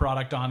some kind of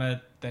product on it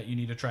that you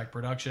need to track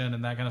production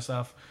and that kind of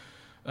stuff,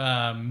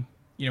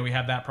 we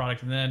have that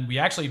product. And then we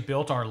actually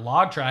built our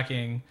log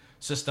tracking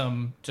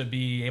system to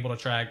be able to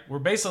track. We're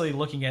basically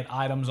looking at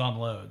items on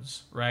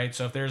loads, right?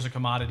 So if there's a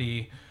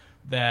commodity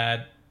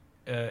that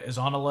is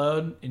on a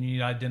load and you need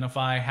to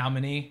identify how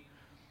many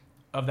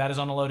of that is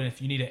on a load, and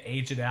if you need to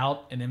age it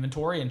out in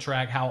inventory and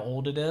track how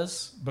old it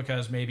is,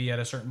 because maybe at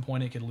a certain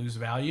point it could lose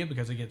value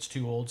because it gets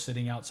too old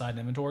sitting outside in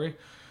inventory,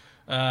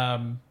 we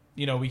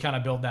kind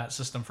of build that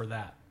system for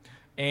that.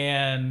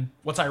 And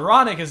what's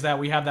ironic is that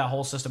we have that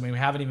whole system and we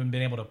haven't even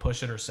been able to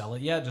push it or sell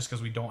it yet, just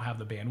because we don't have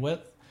the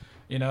bandwidth.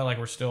 Like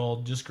we're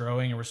still just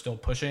growing and we're still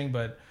pushing.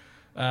 But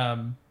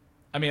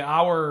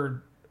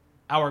our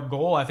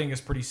goal, I think, is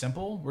pretty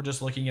simple. We're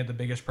just looking at the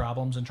biggest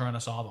problems and trying to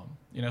solve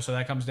them. So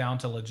that comes down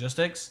to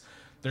logistics.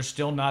 There's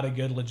still not a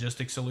good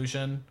logistics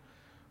solution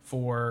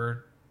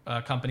for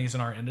companies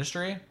in our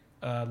industry.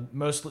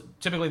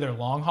 Typically they're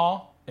long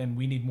haul, and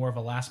we need more of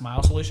a last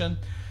mile solution.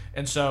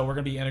 And so we're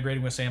going to be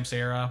integrating with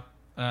Samsara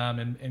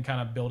and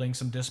kind of building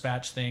some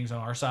dispatch things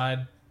on our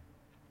side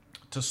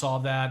to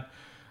solve that.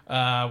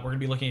 We're going to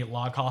be looking at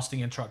log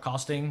costing and truck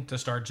costing to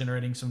start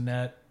generating some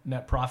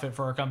net profit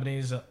for our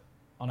companies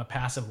on a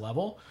passive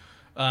level.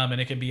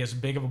 And it can be as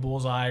big of a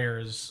bullseye or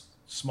as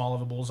small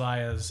of a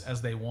bullseye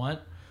as they want.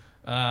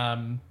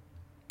 And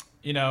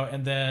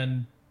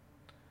then,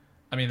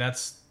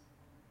 that's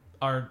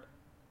our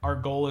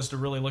goal is to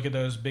really look at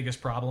those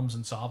biggest problems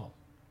and solve them.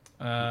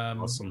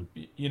 Awesome.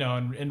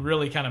 And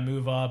really kind of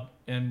move up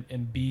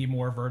and be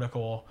more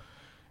vertical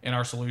in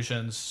our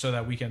solutions so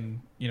that we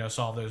can,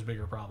 solve those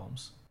bigger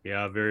problems.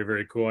 Yeah, very,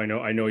 very cool.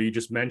 I know you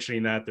just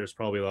mentioning that there's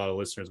probably a lot of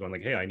listeners going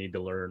like, hey, I need to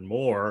learn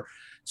more.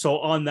 So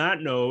on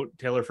that note,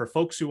 Taylor, for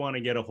folks who want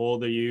to get a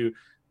hold of you,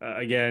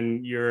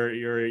 again, you're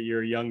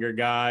a younger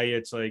guy.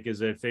 It's like,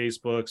 is it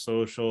Facebook,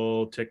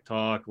 social,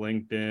 TikTok,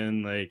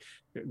 LinkedIn, like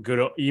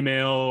good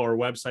email or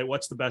website?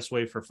 What's the best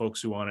way for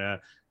folks who want to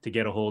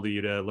get a hold of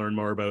you to learn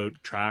more about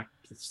TRACT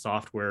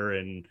software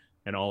and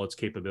all its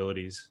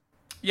capabilities?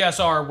 Yeah,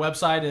 so our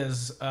website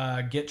is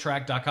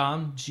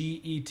gettract.com,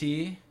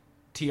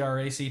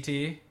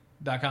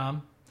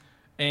 GETTRACT.com.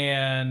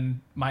 And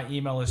my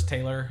email is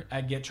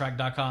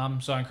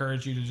taylor@gettract.com. So I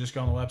encourage you to just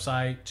go on the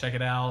website, check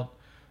it out,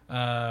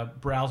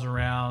 browse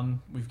around.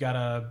 We've got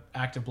a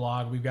active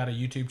blog. We've got a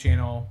YouTube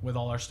channel with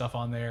all our stuff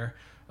on there.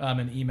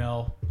 And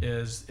email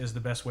is the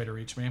best way to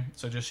reach me.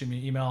 So just shoot me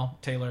an email,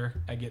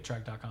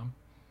 taylor@gettract.com.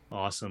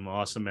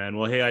 Awesome, man.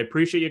 Well, hey, I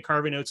appreciate you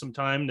carving out some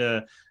time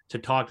to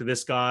talk to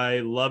this guy.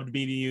 Loved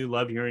meeting you.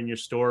 Loved hearing your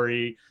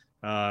story.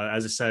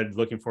 As I said,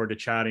 looking forward to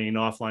chatting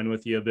offline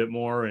with you a bit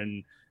more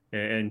and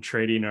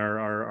trading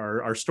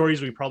our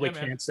stories we probably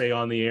can't say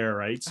on the air,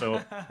 right?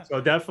 So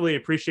definitely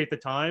appreciate the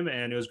time,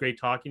 and it was great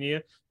talking to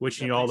you.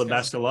 Wishing you all the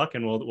best of luck,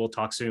 and we'll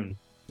talk soon.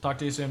 Talk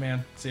to you soon,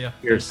 man. See ya.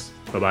 Cheers.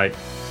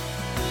 Bye-bye.